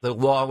about the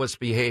lawless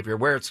behavior,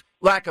 where it's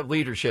lack of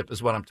leadership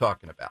is what I'm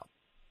talking about?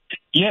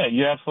 Yeah,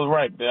 you're absolutely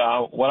right.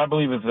 What I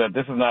believe is that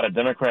this is not a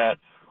Democrat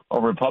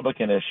or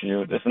Republican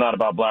issue. This is not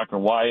about black or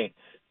white.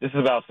 This is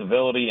about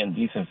civility and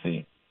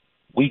decency.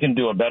 We can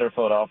do a better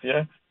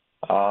Philadelphia.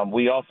 I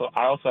also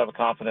have a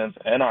confidence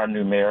in our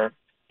new mayor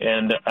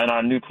and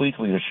our new police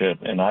leadership.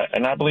 And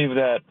I believe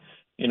that,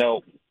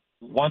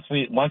 once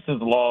this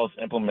law is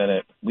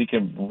implemented, we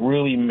can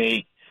really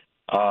make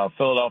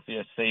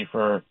Philadelphia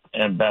safer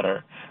and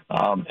better.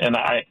 And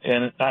I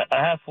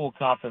have full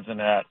confidence in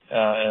that,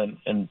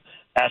 and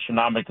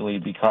astronomically,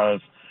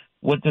 because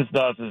what this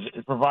does is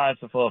it provides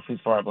the Philadelphia Police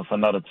Department with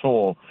another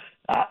tool.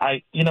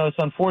 It's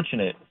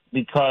unfortunate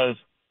because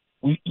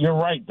you're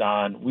right,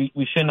 Don.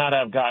 We should not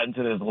have gotten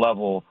to this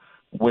level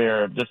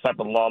where this type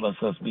of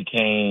lawlessness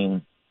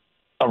became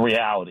a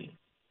reality.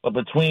 But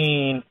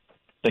between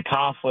the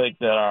conflict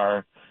that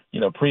our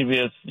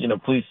previous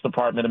police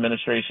department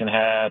administration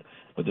had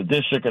with the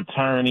district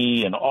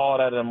attorney and all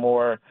that and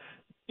more,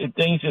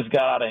 things just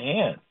got out of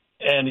hand.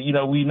 And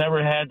we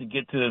never had to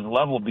get to this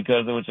level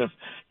because it was just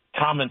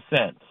common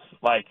sense.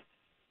 Like,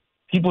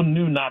 people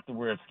knew not to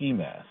wear a ski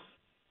mask.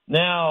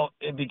 Now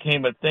it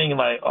became a thing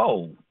like,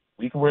 oh,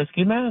 we can wear a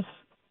ski mask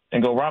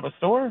and go rob a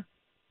store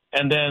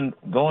and then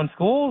go in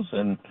schools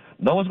and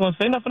no one's going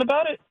to say nothing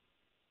about it.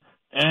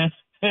 And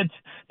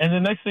the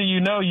next thing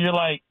you know, you're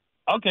like,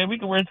 okay, we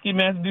can wear a ski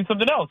mask and do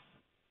something else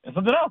and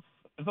something else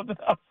and something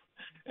else.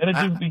 And it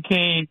just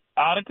became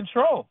out of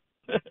control.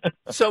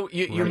 So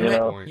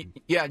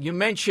you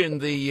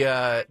mentioned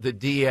the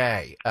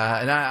DA,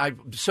 and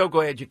I'm so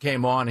glad you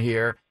came on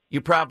here. You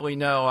probably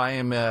know I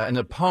am an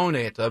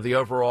opponent of the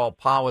overall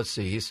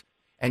policies,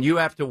 and you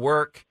have to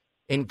work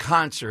in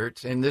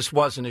concert, and this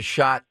wasn't a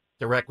shot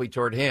directly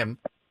toward him.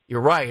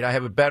 You're right. I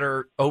have a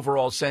better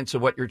overall sense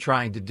of what you're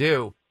trying to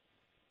do.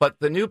 But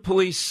the new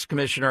police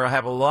commissioner, I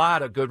have a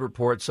lot of good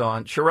reports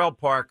on. Sherelle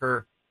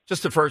Parker,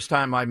 just the first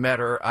time I met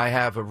her, I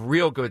have a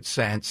real good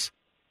sense,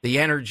 the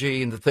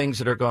energy and the things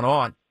that are going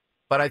on.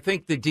 But I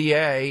think the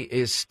DA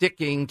is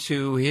sticking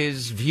to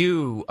his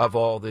view of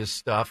all this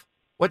stuff.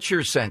 What's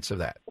your sense of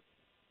that?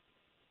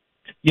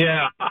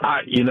 Yeah,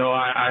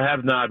 I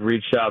have not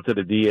reached out to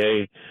the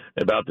DA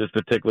about this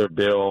particular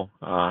bill.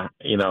 I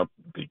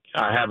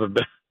haven't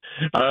been.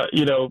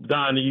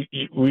 Don,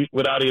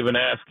 without even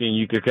asking,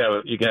 you can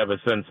have a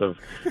sense of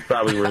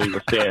probably where he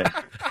would stand.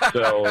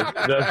 So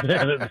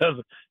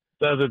it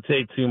doesn't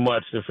take too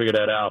much to figure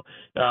that out.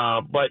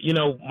 But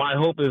my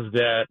hope is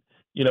that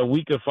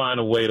we could find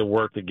a way to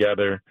work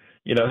together.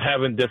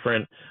 Having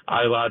different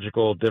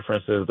ideological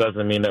differences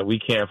doesn't mean that we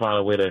can't find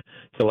a way to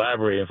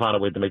collaborate and find a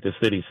way to make the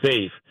city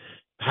safe.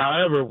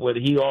 However, what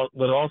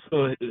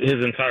also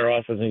his entire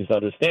office needs to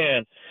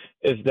understand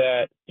is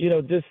that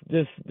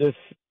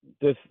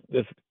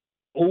this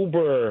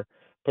uber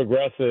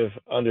progressive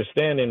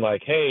understanding,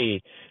 like,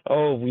 hey,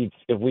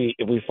 if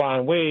we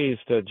find ways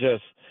to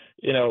just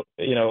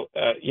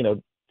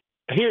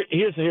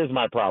here's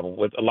my problem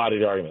with a lot of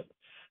the arguments.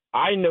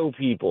 I know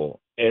people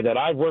that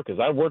I work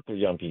with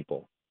young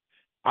people.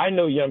 I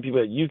know young people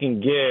that you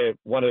can give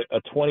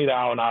a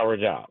 $20 an hour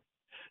job.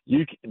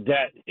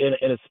 That in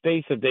a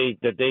space that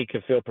they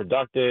could feel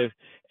productive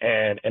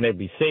and they'd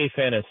be safe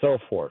in and so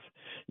forth.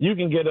 You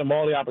can give them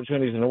all the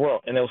opportunities in the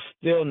world, and they'll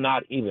still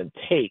not even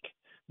take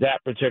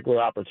that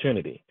particular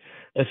opportunity.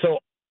 And so,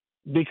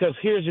 because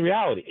here's the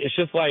reality,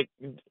 it's like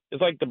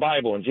the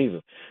Bible and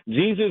Jesus.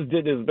 Jesus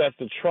did his best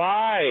to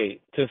try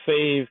to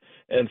save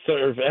and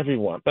serve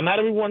everyone, but not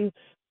everyone,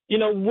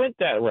 went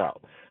that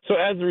route. So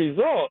as a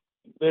result,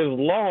 there's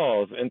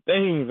laws and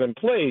things in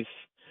place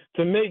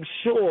to make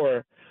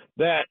sure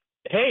that,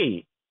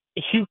 hey,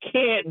 you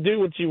can't do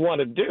what you want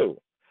to do.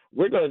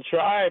 We're going to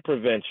try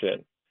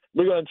prevention.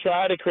 We're going to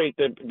try to create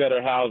the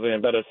better housing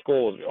and better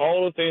schools.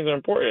 All those things are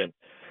important,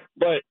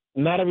 but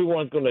not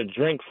everyone's going to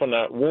drink from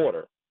that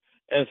water.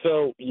 And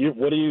so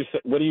what do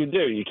you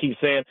do? You keep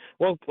saying,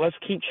 well, let's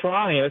keep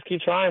trying. Let's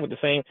keep trying with the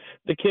same.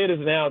 The kid is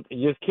now,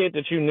 this kid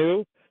that you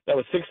knew that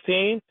was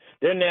 16,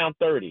 they're now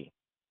 30.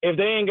 If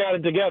they ain't got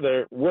it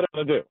together, what are they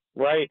going to do,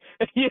 right?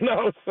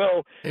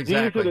 So exactly.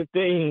 These are the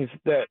things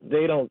that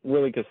they don't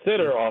really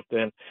consider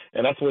often,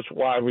 and that's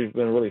why we've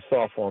been really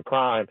soft on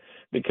crime,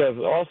 because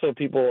also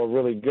people are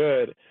really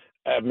good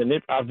at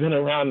I've been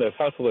around the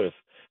hustlers.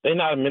 They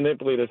not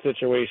manipulate the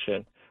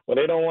situation. When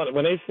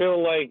they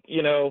feel like,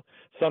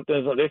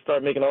 they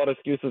start making all the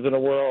excuses in the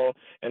world,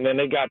 and then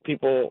they got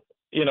people,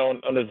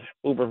 on this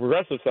uber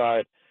progressive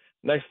side,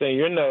 next thing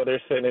you know,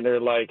 they're sitting there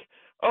like,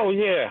 I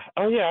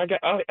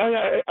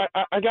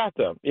got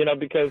them,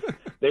 because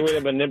they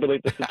would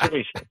manipulate the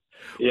situation.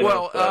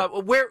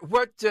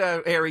 What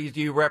areas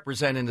do you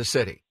represent in the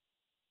city?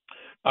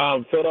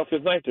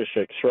 Philadelphia's 9th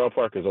District, Sherrill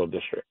Parker's old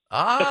district.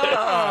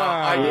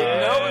 I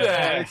didn't know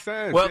that. Makes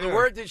sense, the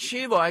word that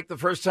she liked the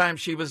first time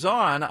she was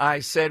on, I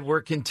said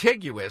we're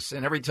contiguous,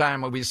 and every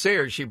time we see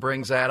her, she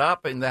brings that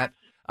up, and that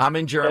I'm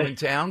in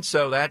Germantown,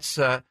 so that's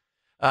the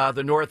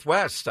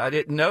Northwest. I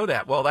didn't know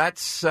that. Well,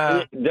 that's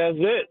it.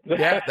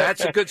 Yeah,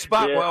 that's a good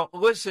spot. Yeah. Well,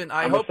 listen,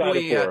 I hope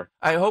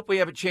we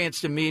have a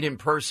chance to meet in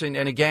person.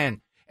 And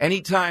again,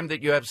 anytime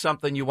that you have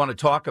something you want to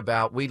talk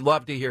about, we'd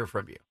love to hear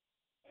from you.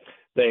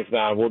 Thanks,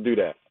 Don. We'll do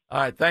that.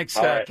 All right. Thanks,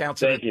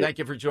 Councilman. Thank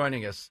you for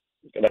joining us.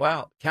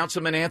 Wow.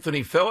 Councilman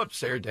Anthony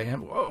Phillips there,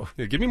 Dan. Whoa.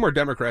 Yeah, give me more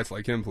Democrats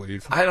like him,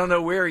 please. I don't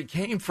know where he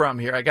came from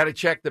here. I got to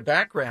check the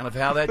background of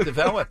how that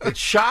developed. It's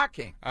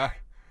shocking. Wow.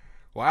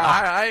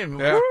 I am.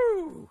 Yeah.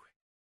 Woo.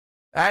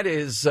 That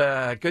is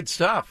good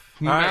stuff.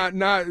 It's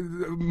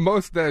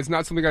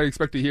not something I'd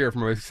expect to hear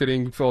from a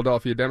sitting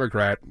Philadelphia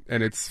Democrat,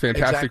 and it's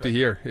fantastic to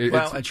hear.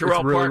 It's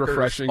really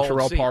refreshing.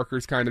 Sherrill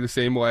Parker's kind of the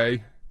same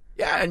way.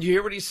 Yeah, and you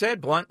hear what he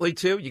said bluntly,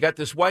 too? You got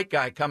this white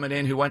guy coming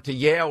in who went to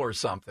Yale or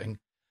something,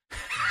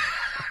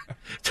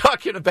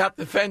 talking about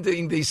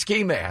defending the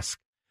ski mask.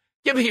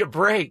 Give me a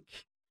break.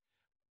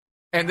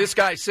 And this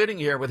guy sitting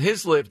here with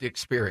his lived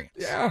experience.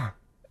 Yeah.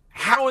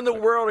 How in the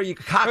world are you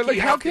cocky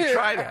enough to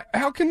try that?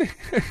 How can?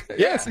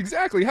 Yes,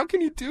 exactly. How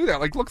can you do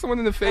that? Like, look someone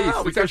in the face.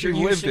 Oh, because you're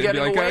used to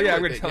getting away with it. I'm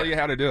going to tell you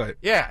how to do it.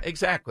 Yeah,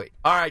 exactly.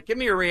 All right, give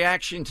me a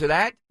reaction to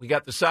that. We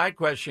got the side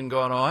question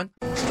going on.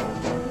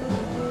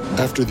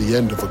 After the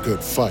end of a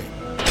good fight,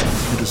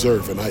 you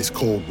deserve an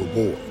ice-cold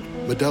reward.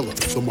 Modelo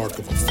is the mark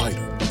of a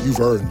fighter. You've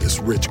earned this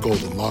rich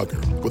golden lager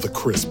with a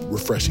crisp,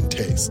 refreshing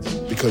taste.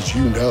 Because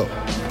you know,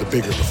 the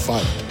bigger the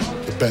fight,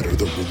 the better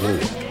the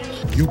reward.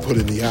 You put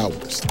in the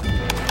hours,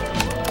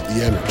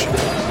 the energy,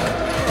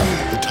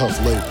 the tough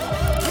labor.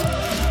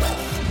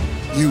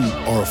 You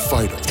are a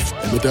fighter,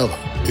 and Modelo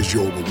is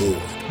your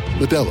reward.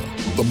 Modelo,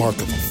 the mark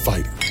of a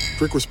fighter.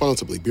 Drink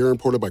responsibly. Beer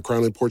imported by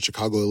Crown Imports,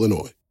 Chicago,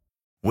 Illinois.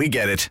 We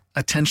get it.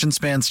 Attention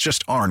spans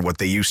just aren't what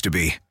they used to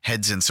be.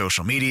 Heads in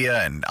social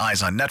media and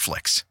eyes on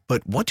Netflix.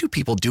 But what do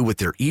people do with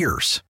their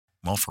ears?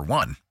 Well, for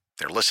one,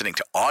 they're listening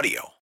to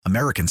audio.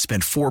 Americans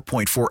spend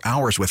 4.4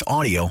 hours with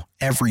audio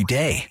every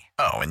day.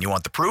 Oh, and you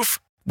want the proof?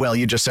 Well,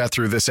 you just sat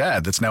through this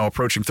ad that's now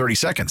approaching 30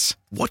 seconds.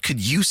 What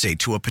could you say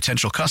to a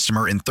potential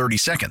customer in 30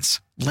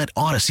 seconds? Let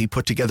Odyssey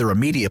put together a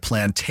media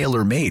plan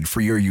tailor-made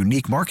for your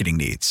unique marketing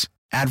needs.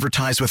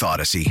 Advertise with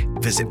Odyssey.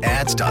 Visit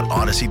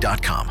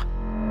ads.odyssey.com.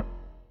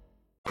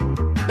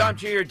 Dom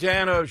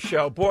Giordano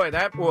Show. Boy,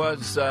 that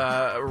was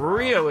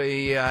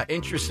really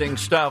interesting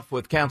stuff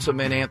with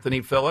Councilman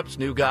Anthony Phillips,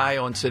 new guy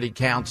on City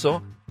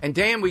Council. And,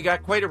 Dan, we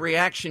got quite a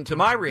reaction to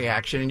my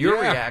reaction and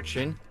your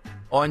reaction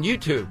on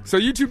YouTube. So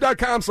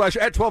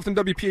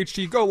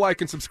youtube.com/@1210WPHT. Go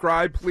like and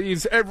subscribe,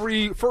 please.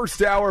 Every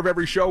first hour of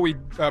every show, we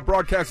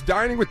broadcast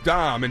Dining with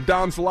Dom, and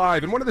Dom's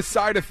live. And one of the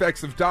side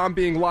effects of Dom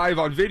being live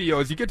on video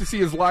is you get to see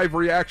his live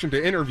reaction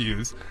to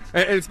interviews.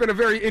 And it's been a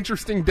very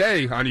interesting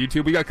day on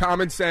YouTube. We got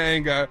comments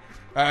saying,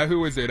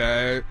 who is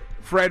it?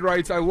 Fred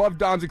writes, I love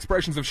Dom's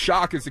expressions of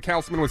shock as the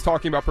councilman was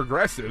talking about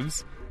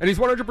progressives. And he's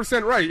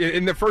 100% right.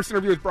 In the first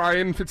interview with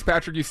Brian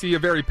Fitzpatrick, you see a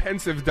very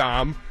pensive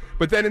Dom.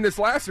 But then in this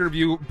last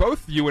interview,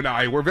 both you and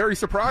I were very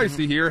surprised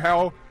to hear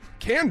how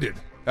candid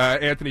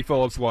Anthony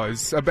Phillips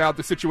was about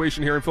the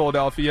situation here in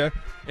Philadelphia.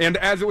 And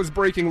as it was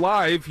breaking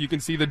live, you can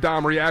see the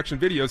Dom reaction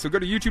video. So go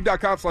to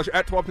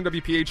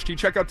youtube.com/@1210WPHT.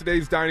 Check out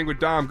today's Dining with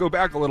Dom. Go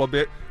back a little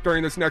bit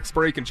during this next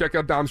break and check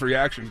out Dom's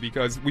reaction,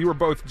 because we were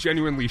both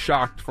genuinely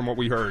shocked from what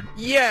we heard.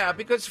 Yeah,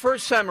 because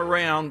first time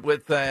around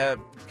with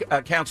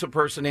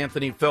Councilperson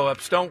Anthony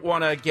Phillips, don't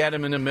want to get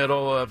him in the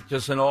middle of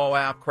just an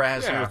all-out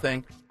Krasner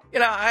thing. You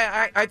know,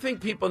 I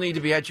think people need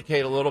to be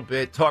educated a little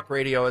bit, talk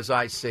radio as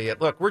I see it.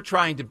 Look, we're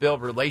trying to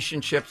build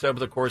relationships over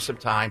the course of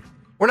time.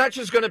 We're not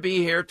just going to be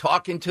here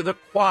talking to the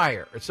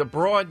choir. It's a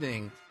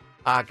broadening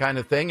kind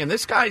of thing. And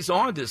this guy's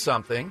on to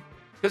something,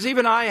 because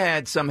even I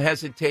had some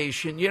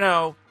hesitation. You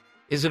know,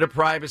 is it a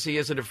privacy?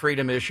 Is it a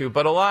freedom issue?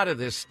 But a lot of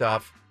this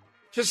stuff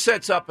just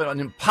sets up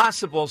an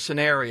impossible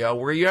scenario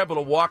where you're able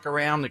to walk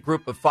around a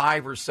group of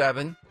 5 or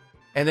 7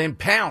 and then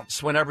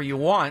pounce whenever you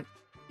want.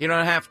 You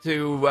don't have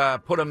to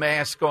put a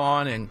mask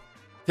on and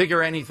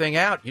figure anything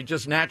out. You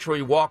just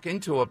naturally walk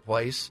into a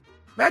place.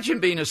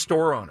 Imagine being a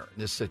store owner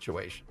in this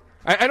situation.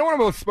 I don't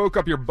want to spoke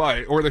up your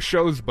butt or the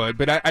show's butt,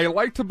 but I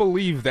like to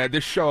believe that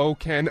this show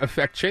can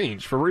affect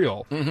change for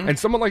real. Mm-hmm. And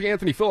someone like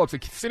Anthony Phillips, a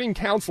sitting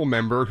council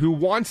member who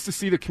wants to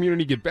see the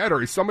community get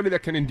better, is somebody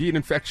that can indeed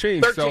affect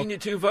change.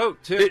 13-2 vote,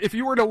 too. If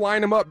you were to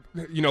line him up,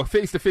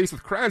 face to face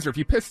with Krasner, if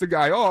you piss the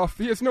guy off,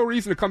 he has no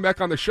reason to come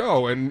back on the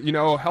show and,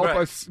 help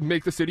us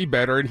make the city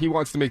better, and he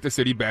wants to make the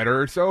city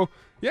better. So,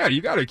 yeah,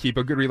 you got to keep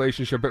a good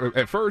relationship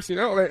at first,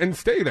 and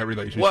stay that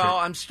relationship. Well,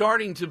 I'm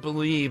starting to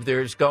believe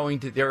there is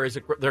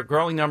a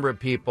growing number of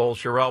people,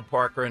 Sherelle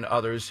Parker and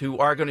others, who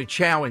are going to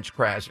challenge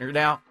Krasner.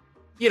 Now,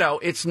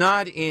 it's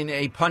not in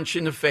a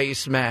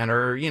punch-in-the-face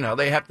manner.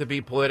 They have to be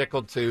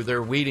political, too.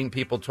 They're weeding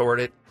people toward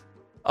it,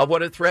 of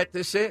what a threat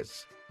this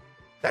is.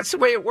 That's the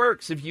way it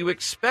works. If you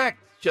expect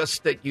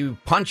just that you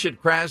punch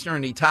at Krasner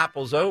and he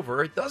topples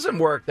over, it doesn't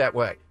work that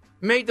way.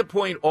 Made the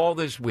point all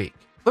this week.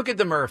 Look at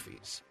the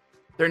Murphys.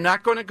 They're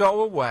not going to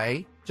go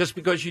away just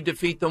because you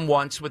defeat them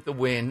once with the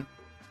win.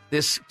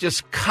 This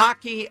just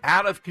cocky,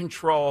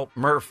 out-of-control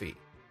Murphy.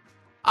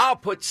 I'll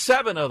put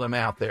 7 of them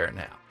out there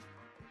now.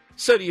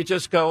 So do you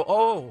just go,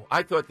 oh,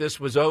 I thought this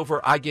was over,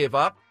 I give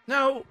up?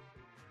 No.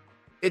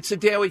 It's a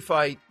daily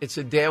fight. It's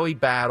a daily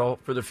battle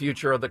for the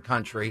future of the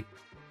country.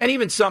 And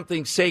even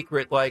something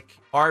sacred like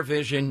our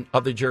vision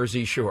of the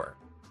Jersey Shore.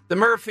 The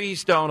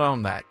Murphys don't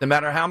own that, no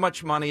matter how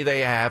much money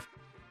they have.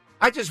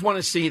 I just want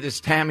to see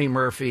this Tammy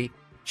Murphy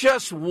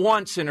just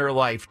once in her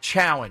life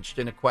challenged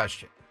in a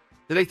question.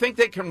 Do they think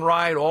they can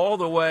ride all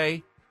the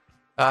way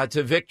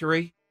to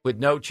victory with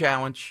no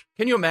challenge?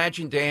 Can you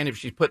imagine, Dan, if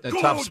she's put in a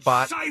tough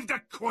spot? Save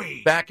the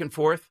Queen. Back and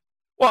forth?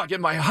 Well, I'll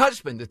get my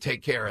husband to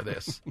take care of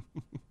this.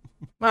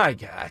 My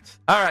God.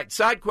 All right,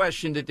 side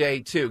question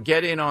today, too.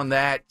 Get in on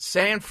that.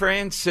 San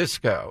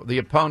Francisco, the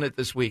opponent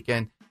this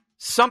weekend.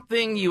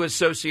 Something you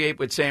associate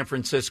with San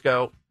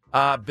Francisco.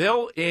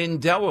 Bill in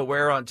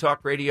Delaware on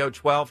Talk Radio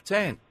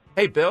 1210.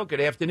 Hey, Bill, good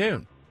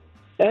afternoon.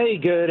 Hey,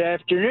 good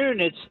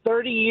afternoon. It's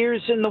 30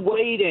 years in the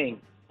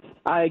waiting.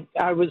 I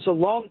was a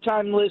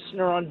long-time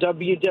listener on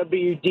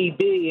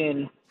WWDB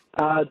and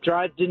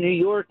drive to New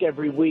York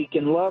every week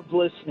and love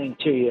listening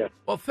to you.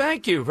 Well,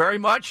 thank you very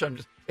much.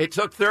 It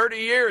took 30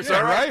 years. Yeah,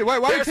 all right. Why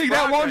did it take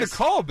that long to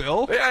call,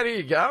 Bill? Yeah, there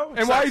you go.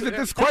 And why is it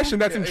this question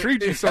that's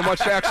intrigued you so much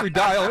to actually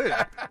dial in?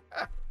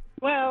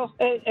 Well,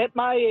 at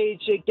my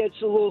age, it gets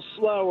a little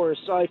slower,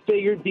 so I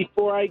figured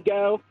before I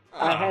go,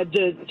 I had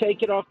to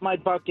take it off my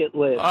bucket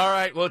list. All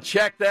right, well,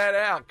 check that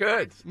out.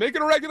 Good. Make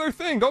it a regular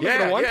thing. Don't make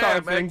it a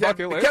one-time thing,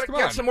 bucket list.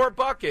 Get some more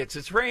buckets.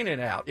 It's raining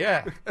out.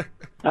 Yeah.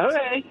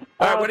 Okay.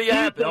 All right, what do you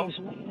have, Bill?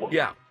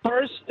 Yeah.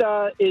 First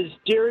is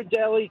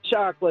Ghirardelli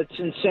Chocolates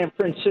in San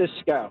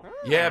Francisco.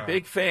 Yeah,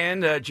 big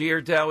fan.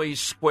 Ghirardelli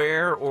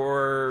Square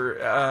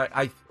or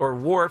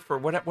Wharf or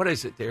what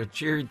is it there?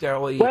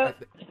 Ghirardelli. Well,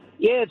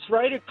 yeah, it's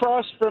right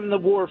across from the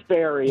Wharf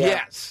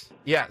area.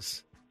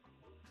 Yes.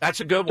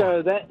 That's a good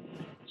one.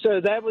 So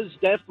that was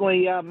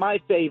definitely my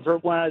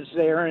favorite when I was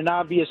there, and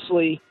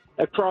obviously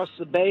across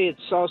the bay at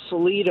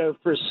Sausalito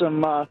for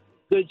some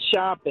good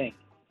shopping.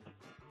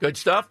 Good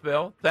stuff,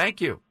 Bill. Thank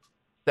you.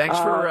 Thanks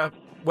for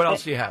what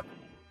else do you have?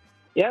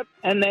 Yep,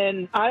 and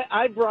then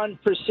I've run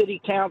for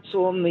city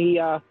council in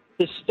the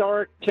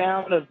historic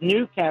town of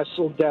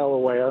Newcastle,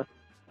 Delaware,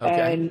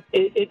 Okay. And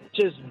it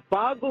just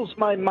boggles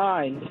my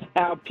mind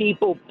how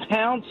people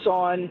pounce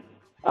on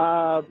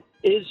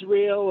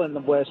Israel and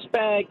the West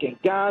Bank and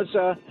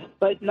Gaza,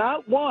 but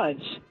not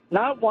once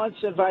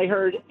have I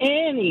heard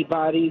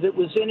anybody that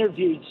was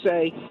interviewed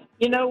say,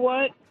 you know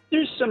what,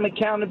 there's some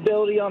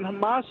accountability on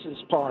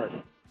Hamas's part.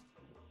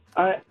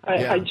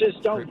 I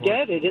just don't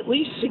get it. At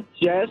least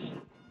suggest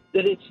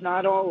that it's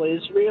not all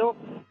Israel.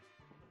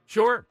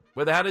 Sure,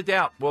 without a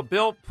doubt. Well,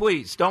 Bill,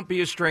 please don't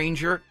be a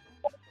stranger.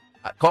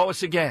 Call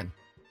us again.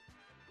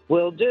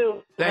 Will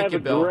do. Thank you,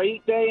 Bill. Have a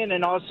great day and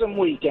an awesome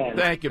weekend.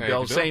 Thank you,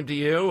 Bill. Same to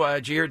you.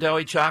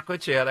 Ghirardelli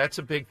chocolates, yeah, that's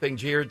a big thing.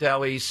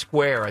 Ghirardelli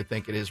Square, I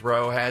think it is.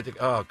 Row had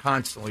to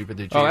constantly with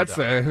the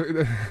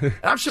Ghirardelli.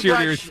 I'm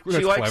surprised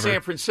she likes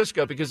San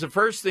Francisco because the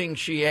first thing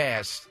she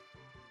asked,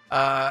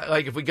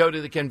 like if we go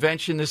to the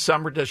convention this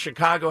summer, does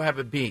Chicago have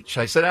a beach?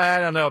 I said, I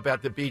don't know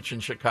about the beach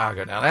in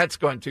Chicago now. That's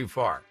going too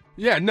far.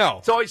 Yeah, no.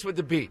 It's always with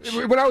the beach.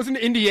 When I was in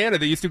Indiana,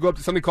 they used to go up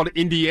to something called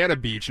Indiana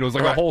Beach, and it was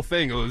like a whole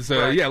thing. It was,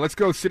 let's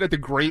go sit at the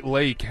Great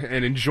Lake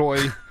and enjoy.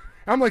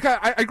 I'm like,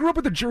 I grew up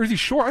at the Jersey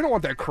Shore. I don't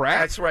want that crap.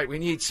 That's right. We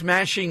need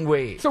smashing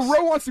waves. So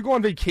Ro wants to go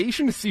on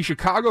vacation to see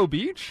Chicago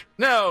Beach?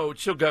 No,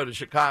 she'll go to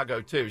Chicago,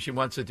 too. She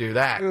wants to do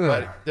that.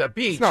 But the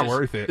beach it's not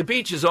worth it. The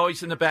beach is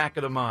always in the back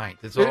of the mind.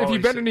 If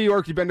you've been to New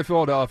York, you've been to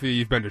Philadelphia,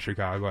 you've been to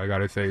Chicago, I got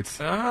to say.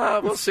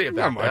 We'll see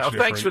about that.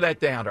 Thanks for that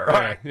downer. All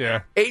right.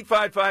 Yeah.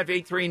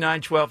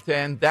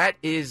 855-839-1210. That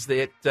is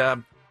it.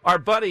 Our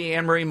buddy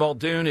Anne-Marie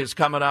Muldoon is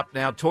coming up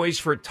now. Toys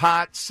for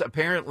Tots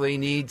apparently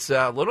needs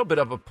a little bit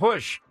of a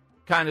push.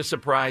 Kind of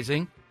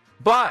surprising.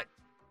 But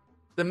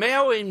the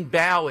mail-in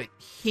ballot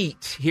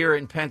heat here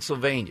in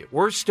Pennsylvania,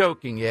 we're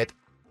stoking it,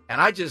 and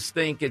I just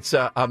think it's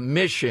a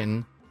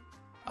mission.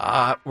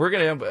 I'm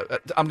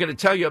going to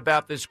tell you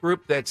about this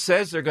group that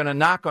says they're going to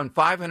knock on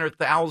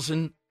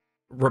 500,000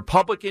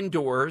 Republican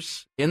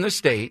doors in the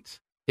state,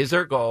 is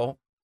their goal,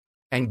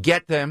 and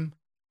get them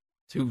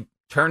to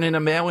turn in a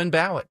mail-in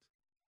ballot.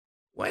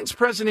 When's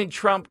President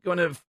Trump going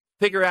to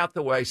figure out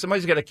the way?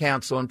 Somebody's got to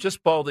counsel him.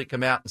 Just boldly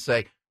come out and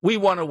say, we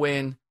want to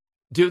win,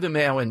 do the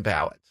mail-in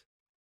ballot.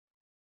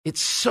 It's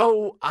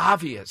so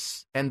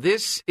obvious, and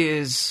this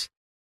is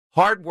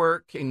hard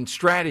work and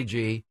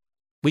strategy.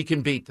 We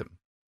can beat them.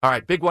 All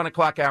right, big 1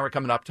 o'clock hour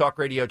coming up. Talk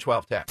Radio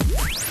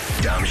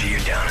 1210. Dom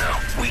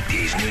Giordano,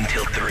 weekdays noon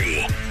till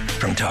 3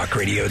 from Talk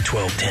Radio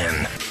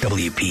 1210,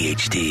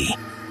 WPHT.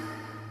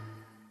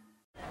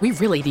 We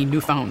really need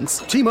new phones.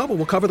 T-Mobile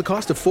will cover the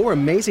cost of 4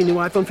 amazing new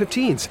iPhone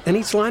 15s, and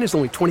each line is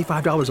only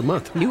 $25 a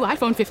month. New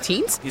iPhone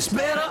 15s? It's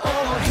better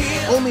over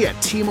here. Only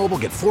at T-Mobile,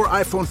 get 4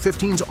 iPhone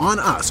 15s on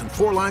us and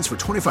 4 lines for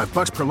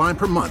 $25 per line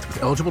per month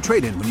with eligible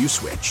trade-in when you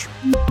switch.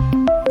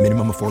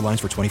 Minimum of 4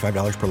 lines for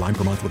 $25 per line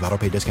per month with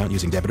autopay discount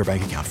using debit or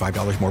bank account.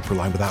 $5 more per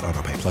line without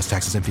autopay, plus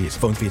taxes and fees.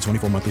 Phone fee at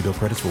 24 monthly bill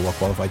credits for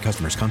well-qualified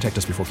customers. Contact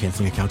us before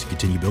canceling account to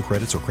continue bill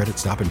credits or credit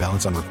stop and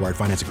balance on required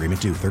finance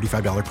agreement due.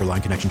 $35 per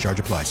line connection charge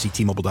applies. See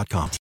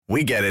T-Mobile.com.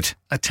 We get it.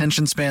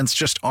 Attention spans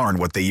just aren't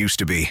what they used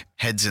to be.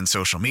 Heads in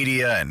social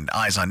media and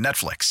eyes on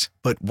Netflix.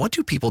 But what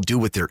do people do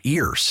with their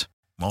ears?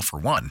 Well, for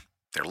one,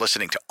 they're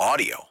listening to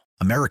audio.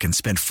 Americans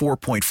spend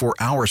 4.4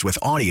 hours with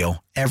audio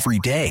every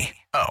day.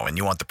 Oh, and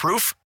you want the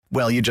proof?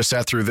 Well, you just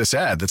sat through this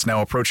ad that's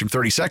now approaching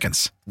 30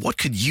 seconds. What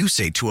could you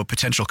say to a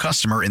potential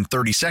customer in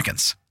 30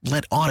 seconds?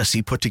 Let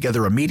Odyssey put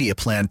together a media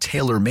plan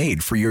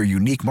tailor-made for your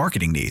unique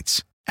marketing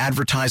needs.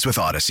 Advertise with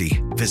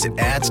Odyssey. Visit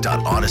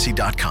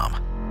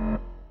ads.odyssey.com.